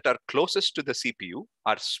blocks that are closest to the CPU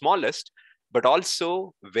are smallest, but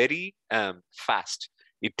also very fast.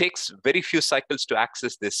 It takes very few cycles to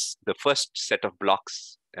access the first set of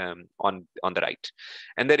blocks on the right.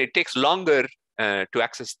 And then it takes longer to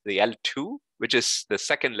access the L2, which is the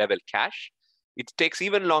second level cache. It takes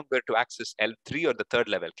even longer to access L3 or the third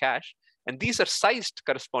level cache. And these are sized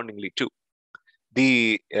correspondingly too.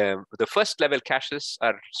 The first level caches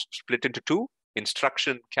are split into two: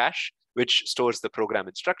 instruction cache, which stores the program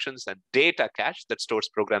instructions, and data cache that stores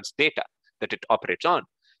program's data that it operates on.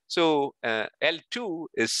 So L2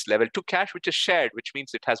 is level 2 cache, which is shared, which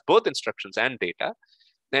means it has both instructions and data.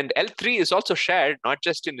 And L3 is also shared not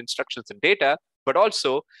just in instructions and data, but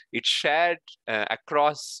also it's shared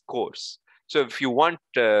across cores. So if you want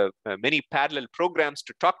many parallel programs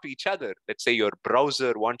to talk to each other, let's say your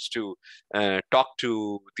browser wants to talk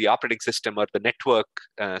to the operating system or the network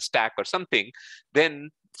stack or something, then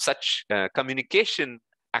such communication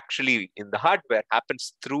actually in the hardware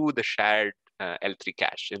happens through the shared L3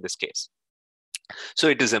 cache in this case. So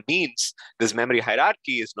it is a means, this memory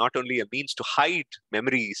hierarchy is not only a means to hide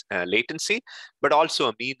memory latency, but also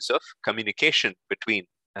a means of communication between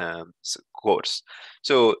cores.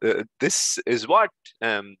 So this is what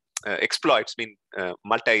exploits mean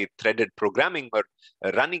multi-threaded programming or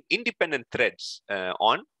running independent threads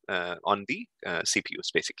on the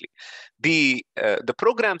CPUs, basically. The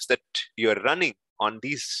programs that you're running on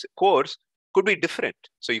these cores could be different.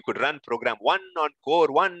 So you could run program 1 on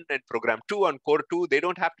core 1 and program 2 on core 2. They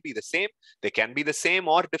don't have to be the same. They can be the same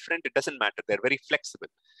or different. It doesn't matter. They're very flexible.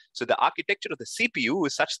 So the architecture of the CPU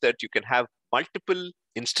is such that you can have multiple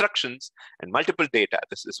instructions and multiple data.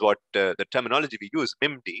 This is what the terminology we use,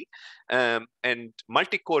 MIMD. And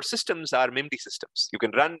multi-core systems are MIMD systems. You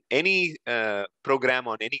can run any program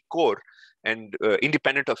on any core and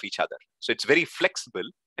independent of each other. So it's very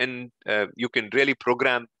flexible, and you can really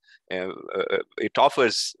program. It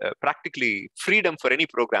offers practically freedom for any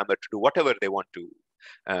programmer to do whatever they want to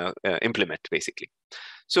implement, basically.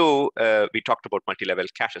 So we talked about multi-level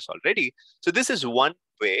caches already. So this is one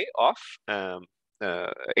way of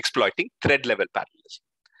exploiting thread-level parallelism.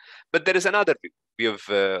 But there is another view. We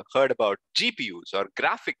have heard about GPUs or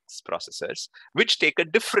graphics processors, which take a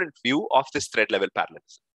different view of this thread-level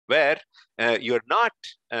parallelism, where you're not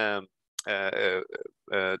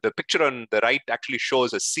the picture on the right actually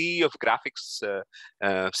shows a sea of graphics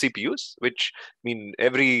CPUs, which mean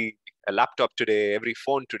every laptop today, every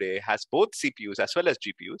phone today has both CPUs as well as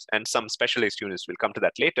GPUs, and some specialized units. Will come to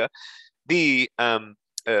that later. The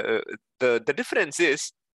difference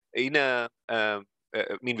is in a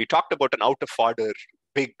we talked about an out of order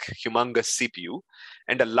big humongous CPU,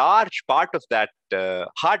 and a large part of that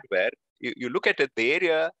hardware. You look at it, the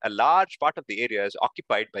area, a large part of the area is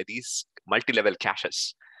occupied by these multi-level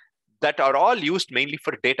caches that are all used mainly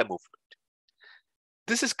for data movement.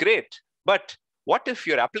 This is great, but what if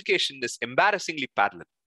your application is embarrassingly parallel?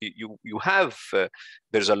 You have,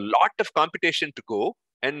 there's a lot of computation to go,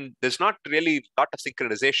 and there's not really a lot of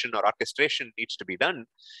synchronization or orchestration needs to be done.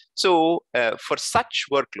 So for such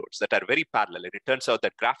workloads that are very parallel, and it turns out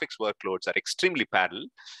that graphics workloads are extremely parallel,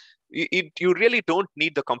 you really don't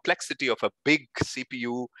need the complexity of a big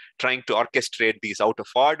CPU trying to orchestrate these out of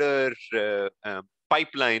order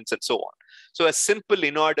pipelines and so on. So a simple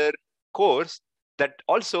in-order cores that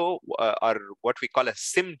also are what we call a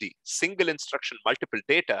SIMD, single instruction multiple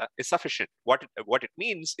data, is sufficient. What it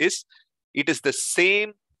means is it is the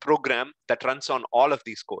same program that runs on all of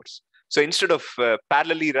these cores. So instead of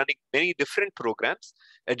parallelly running many different programs,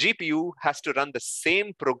 a GPU has to run the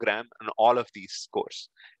same program on all of these cores.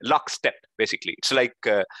 Lockstep, basically. It's like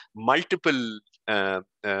multiple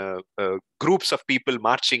groups of people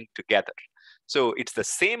marching together. So it's the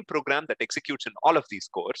same program that executes in all of these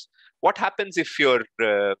cores. What happens if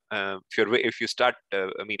if you start,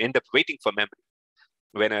 end up waiting for memory?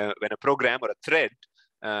 When a program or a thread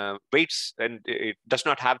waits and it does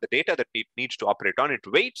not have the data that it needs to operate on, it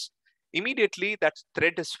waits. Immediately that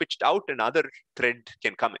thread is switched out and another thread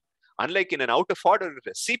can come in. Unlike in an out of order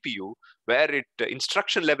CPU, where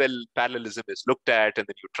instruction level parallelism is looked at, and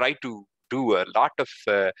then you try to do a lot of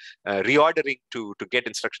reordering to get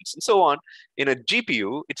instructions and so on. In a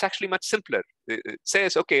GPU, it's actually much simpler. It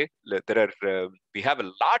says, okay, we have a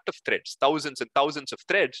lot of threads, thousands and thousands of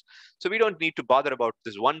threads. So we don't need to bother about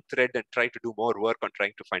this one thread and try to do more work on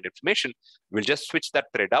trying to find information. We'll just switch that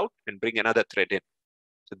thread out and bring another thread in.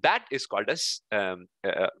 So that is called as,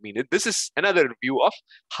 this is another view of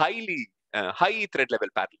high thread level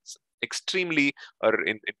parallelism. Extremely, or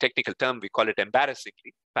in technical term, we call it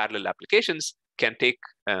embarrassingly, parallel applications can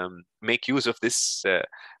make use of this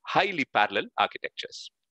highly parallel architectures.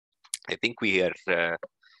 I think we are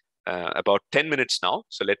about 10 minutes now.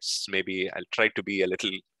 So I'll try to be a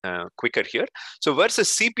little quicker here. So versus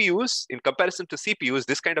CPUs, in comparison to CPUs,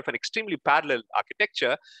 this kind of an extremely parallel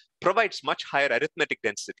architecture provides much higher arithmetic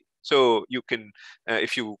density. So you can,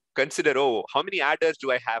 if you consider, how many adders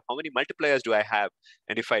do I have? How many multipliers do I have?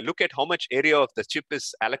 And if I look at how much area of the chip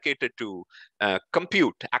is allocated to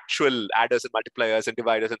compute actual adders and multipliers and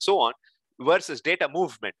dividers and so on, versus data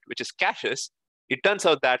movement, which is caches, it turns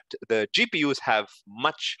out that the GPUs have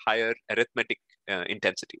much higher arithmetic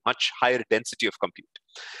intensity, much higher density of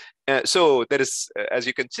compute. So there is, as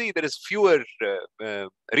you can see, there is fewer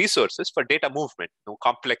resources for data movement,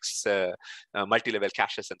 complex multi-level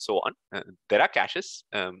caches and so on. There are caches,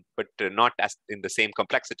 but not as in the same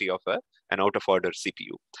complexity of an out-of-order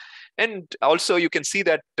CPU. And also you can see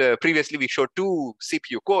that previously we showed 2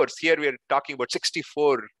 CPU cores. Here we are talking about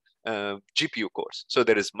 64 GPU cores. So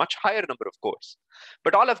there is much higher number of cores.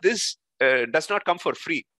 But all of this does not come for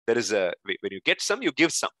free. There is when you get some, you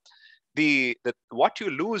give some. What you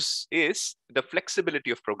lose is the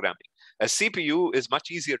flexibility of programming. A CPU is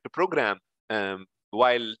much easier to program,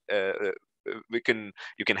 while you can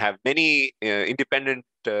have many independent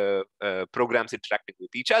programs interacting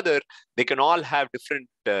with each other. They can all have different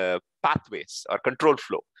pathways or control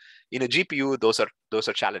flow. In a GPU, those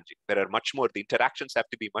are challenging. There are much more. The interactions have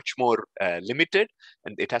to be much more limited,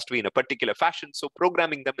 and it has to be in a particular fashion. So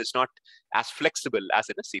programming them is not as flexible as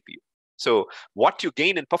in a CPU. So what you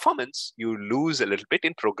gain in performance, you lose a little bit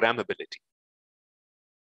in programmability.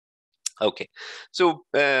 Okay, so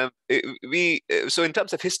so in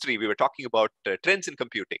terms of history, we were talking about trends in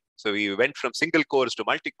computing. So we went from single cores to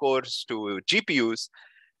multi-cores to GPUs,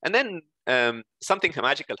 and then something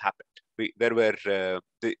magical happened. There were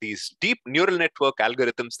these deep neural network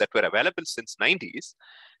algorithms that were available since 90s,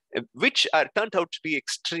 which turned out to be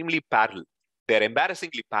extremely parallel. They're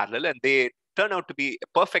embarrassingly parallel, and they turn out to be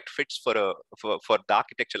perfect fits for the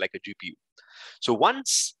architecture like a GPU. So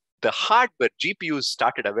once the hardware GPUs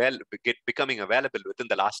started becoming available within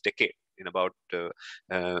the last decade, in about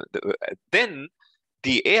then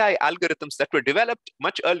the AI algorithms that were developed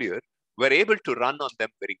much earlier were able to run on them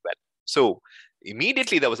very well. So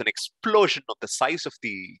immediately there was an explosion of the size of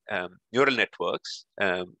the neural networks,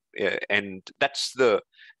 and that's the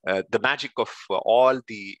magic of all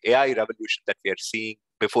the AI revolution that we are seeing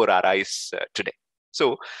before our eyes today.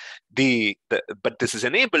 So but this is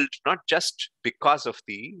enabled not just because of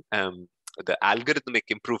the algorithmic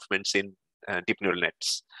improvements in deep neural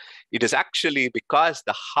nets. It is actually because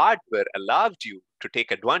the hardware allowed you to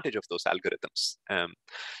take advantage of those algorithms.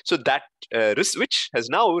 So that which has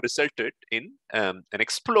now resulted in an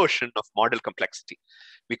explosion of model complexity.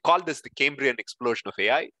 We call this the Cambrian explosion of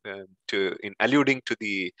AI, in alluding to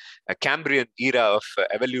the Cambrian era of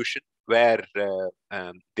evolution, where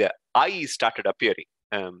the eye started appearing.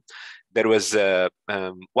 There was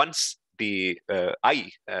once the eye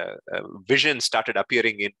vision started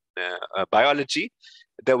appearing in biology,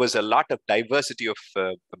 there was a lot of diversity of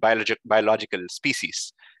biological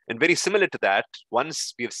species. And very similar to that,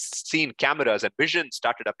 once we've seen cameras and vision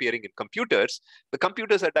started appearing in computers, the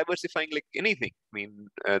computers are diversifying like anything. I mean,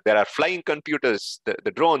 there are flying computers,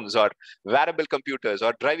 the drones, or wearable computers,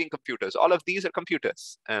 or driving computers. All of these are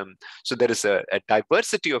computers. So there is a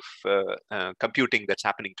diversity of computing that's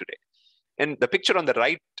happening today. And the picture on the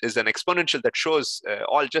right is an exponential that shows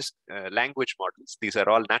all just language models. These are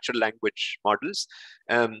all natural language models,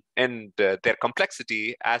 and their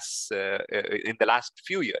complexity as in the last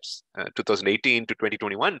few years, 2018 to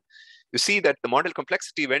 2021, you see that the model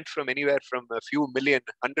complexity went from anywhere from a few million,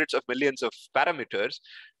 hundreds of millions of parameters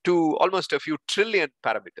to almost a few trillion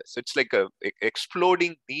parameters. So it's like a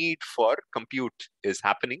exploding need for compute is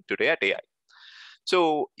happening today at AI.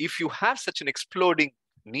 So if you have such an exploding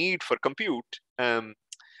need for compute,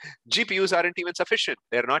 GPUs aren't even sufficient.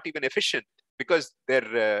 They're not even efficient, because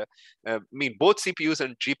they're, both CPUs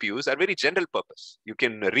and GPUs are very general purpose. You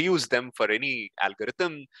can reuse them for any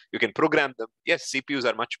algorithm. You can program them. Yes, CPUs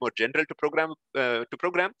are much more general to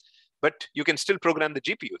program, but you can still program the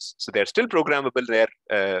GPUs. So they're still programmable.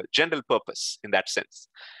 They're general purpose in that sense.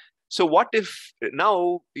 So what if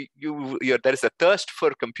now there is a thirst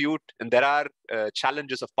for compute, and there are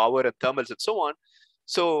challenges of power and thermals and so on.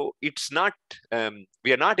 So it's not,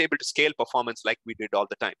 we are not able to scale performance like we did all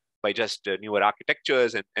the time by just newer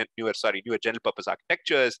architectures and newer general purpose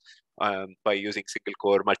architectures, by using single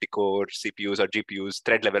core, multi-core CPUs or GPUs,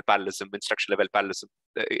 thread level parallelism, instruction level parallelism.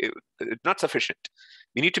 It's not sufficient.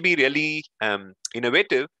 We need to be really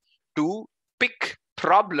innovative to pick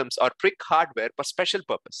problems or pick hardware for special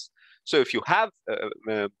purpose. So if you have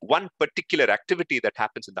one particular activity that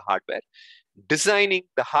happens in the hardware, designing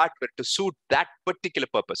the hardware to suit that particular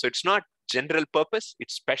purpose. So it's not general purpose,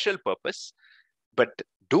 it's special purpose. But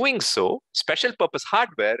doing so, special purpose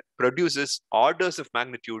hardware produces orders of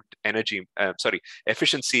magnitude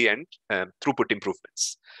efficiency and throughput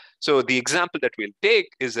improvements. So the example that we'll take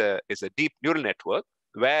is a deep neural network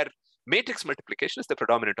where matrix multiplication is the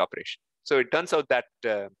predominant operation. So it turns out that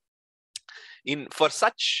for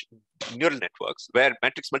such neural networks where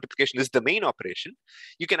matrix multiplication is the main operation,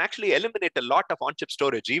 you can actually eliminate a lot of on-chip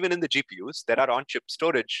storage. Even in the GPUs, there are on-chip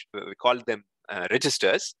storage. We call them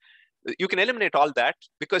registers. You can eliminate all that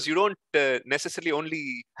because you don't necessarily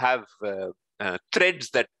only have threads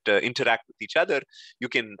that interact with each other. You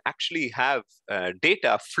can actually have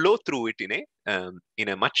data flow through it in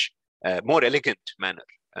a much more elegant manner.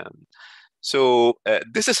 So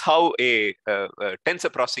this is how a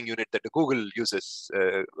tensor processing unit that Google uses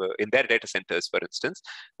in their data centers, for instance,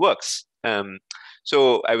 works.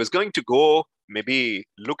 So I was going to go maybe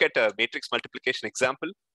look at a matrix multiplication example,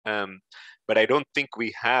 but I don't think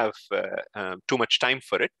we have too much time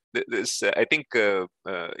for it. I think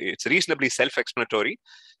it's reasonably self-explanatory.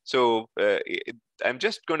 So I'm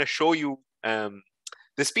just going to show you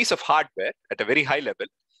this piece of hardware at a very high level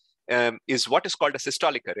is what is called a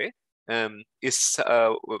systolic array.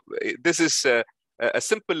 This is a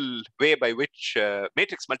simple way by which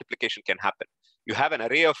matrix multiplication can happen. You have an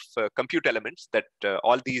array of compute elements that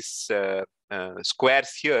all these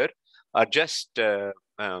squares here are just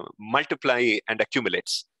multiply and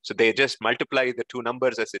accumulates. So they just multiply the two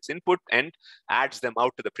numbers as its input and adds them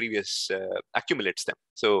out to the previous, accumulates them.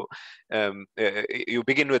 So you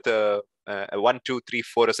begin with a 1, 2, 3,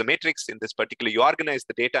 4 as a matrix. In this particular, you organize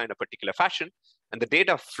the data in a particular fashion, and the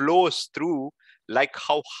data flows through like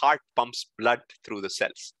how heart pumps blood through the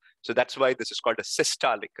cells. So that's why this is called a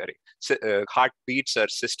systolic array. Heartbeats are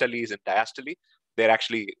systoles and diastole. They're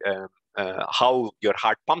actually how your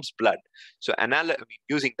heart pumps blood. So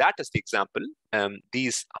using that as the example,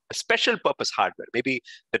 these special purpose hardware, maybe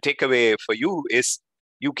the takeaway for you is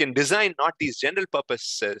you can design not these general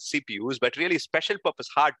purpose CPUs, but really special purpose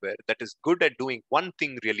hardware that is good at doing one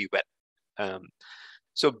thing really well.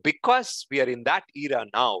 So because we are in that era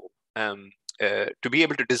now, to be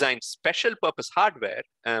able to design special purpose hardware,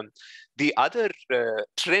 the other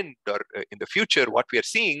trend or in the future, what we are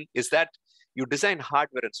seeing is that you design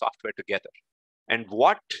hardware and software together. And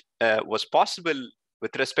what was possible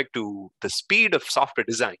with respect to the speed of software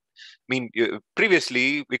design,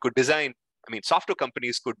 previously we could design, software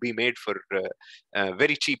companies could be made for a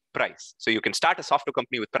very cheap price. So you can start a software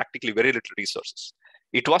company with practically very little resources.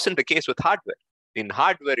 It wasn't the case with hardware. In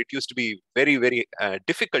hardware, it used to be very, very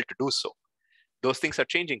difficult to do so. Those things are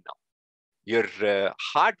changing now. Your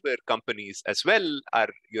hardware companies as well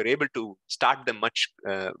you're able to start them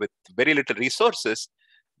with very little resources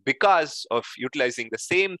because of utilizing the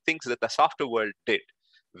same things that the software world did.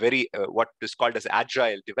 What is called as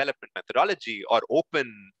agile development methodology or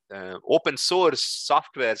open source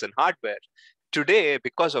softwares and hardware. Today,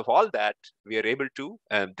 because of all that, we are able to,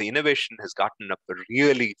 the innovation has gotten up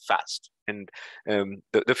really fast. And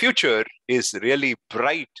the future is really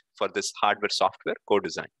bright for this hardware software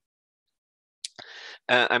co-design.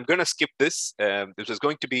 I'm going to skip this. This is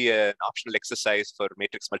going to be an optional exercise for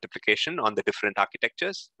matrix multiplication on the different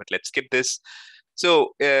architectures, but let's skip this.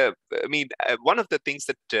 So, one of the things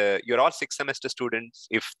that you're all 6 semester students,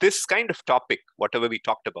 if this kind of topic, whatever we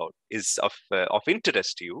talked about, is of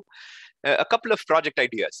interest to you, a couple of project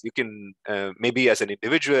ideas. You can maybe as an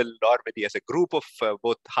individual or maybe as a group of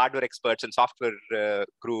both hardware experts and software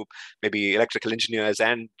group, maybe electrical engineers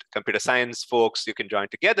and computer science folks, you can join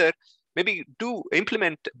together. Maybe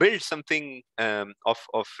build something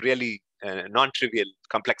of really non-trivial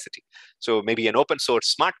complexity. So maybe an open source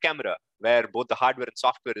smart camera where both the hardware and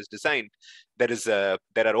software is designed. There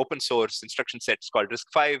are open source instruction sets called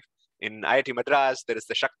RISC-V. In IIT Madras, there is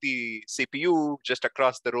the Shakti CPU just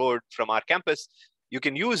across the road from our campus. You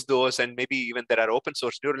can use those, and maybe even there are open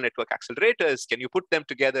source neural network accelerators. Can you put them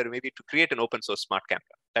together maybe to create an open source smart camera?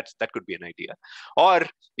 That could be an idea. Or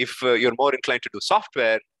if you're more inclined to do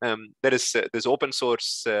software, there is this open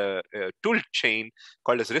source tool chain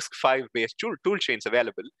called as RISC-V based tool chains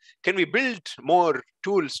available. Can we build more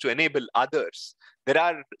tools to enable others? There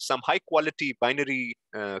are some high quality binary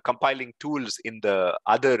compiling tools in the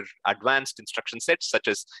other advanced instruction sets, such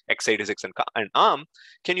as x86 and ARM.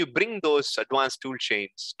 Can you bring those advanced tool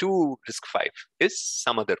chains to RISC-V? Is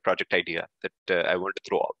some other project idea that I want to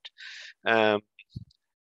throw out.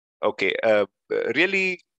 Okay,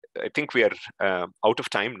 really, I think we are out of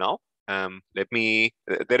time now.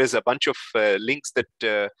 There is a bunch of links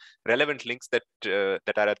relevant links that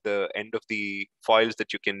are at the end of the files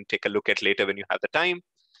that you can take a look at later when you have the time.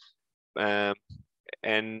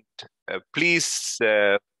 And please,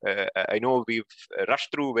 I know we've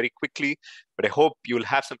rushed through very quickly, but I hope you'll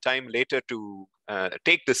have some time later to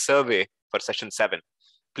take this survey for session 7.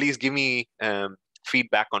 Please give me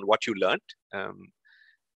feedback on what you learned.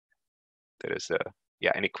 There is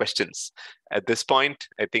any questions at this point?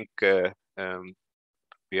 I think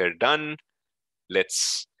we are done.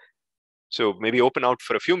 So maybe open out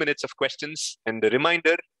for a few minutes of questions. And the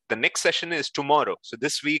reminder, the next session is tomorrow. So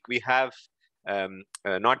this week we have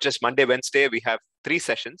Not just Monday, Wednesday. We have 3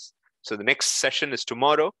 sessions. So the next session is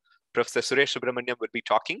tomorrow. Professor Suresh Subramaniam will be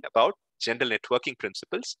talking about general networking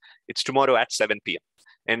principles. It's tomorrow at 7 p.m.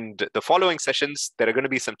 And the following sessions, there are going to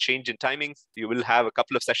be some change in timings. You will have a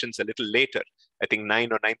couple of sessions a little later. I think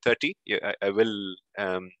 9 or 9:30. I will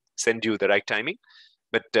send you the right timing.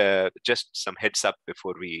 But just some heads up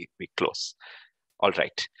before we close. All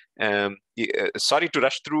right. Sorry to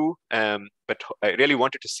rush through, but I really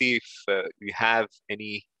wanted to see if you have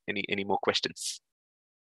any more questions.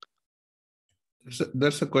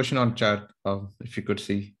 There's a question on chat, if you could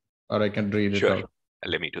see, or I can read it out.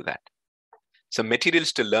 Let me do that. Some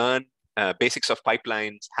materials to learn, basics of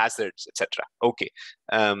pipelines, hazards, etc. Okay.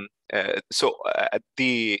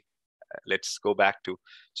 Let's go back to,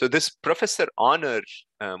 so this Professor Honor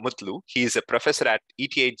Mutlu, he is a professor at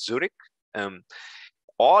ETH Zurich.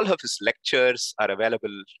 All of his lectures are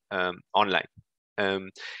available online.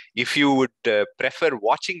 If you would prefer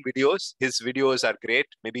watching videos, his videos are great.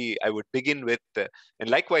 Maybe I would begin with, and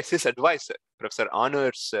likewise his advisor, Professor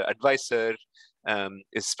Honor's advisor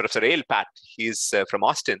is Professor Ale Pat. He's from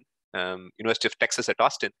Austin, University of Texas at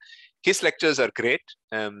Austin. His lectures are great.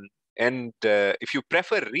 And if you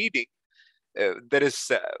prefer reading, there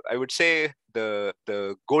is, I would say, the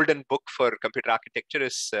golden book for computer architecture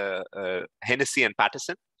is Hennessy and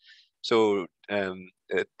Patterson. So there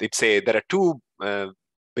are 2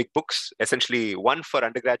 big books, essentially one for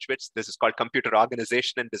undergraduates. This is called Computer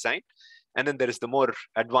Organization and Design. And then there is the more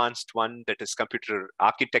advanced one that is Computer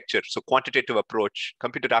Architecture. So quantitative approach,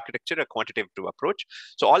 computer architecture, a quantitative approach.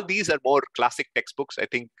 So all these are more classic textbooks. I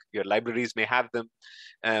think your libraries may have them.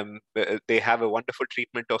 They have a wonderful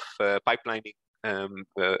treatment of pipelining.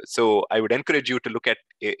 So I would encourage you to look at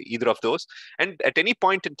either of those. And at any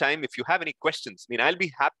point in time, if you have any questions, I mean, I'll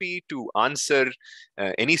be happy to answer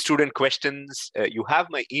any student questions. You have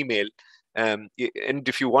my email. And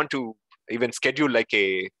if you want to even schedule like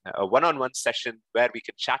a one-on-one session where we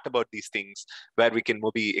can chat about these things, where we can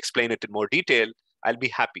maybe explain it in more detail, I'll be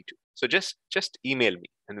happy to. So just email me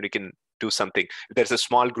and we can do something. If there's a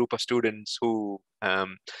small group of students who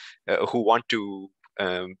want to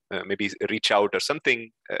maybe reach out or something,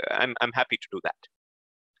 I'm happy to do that.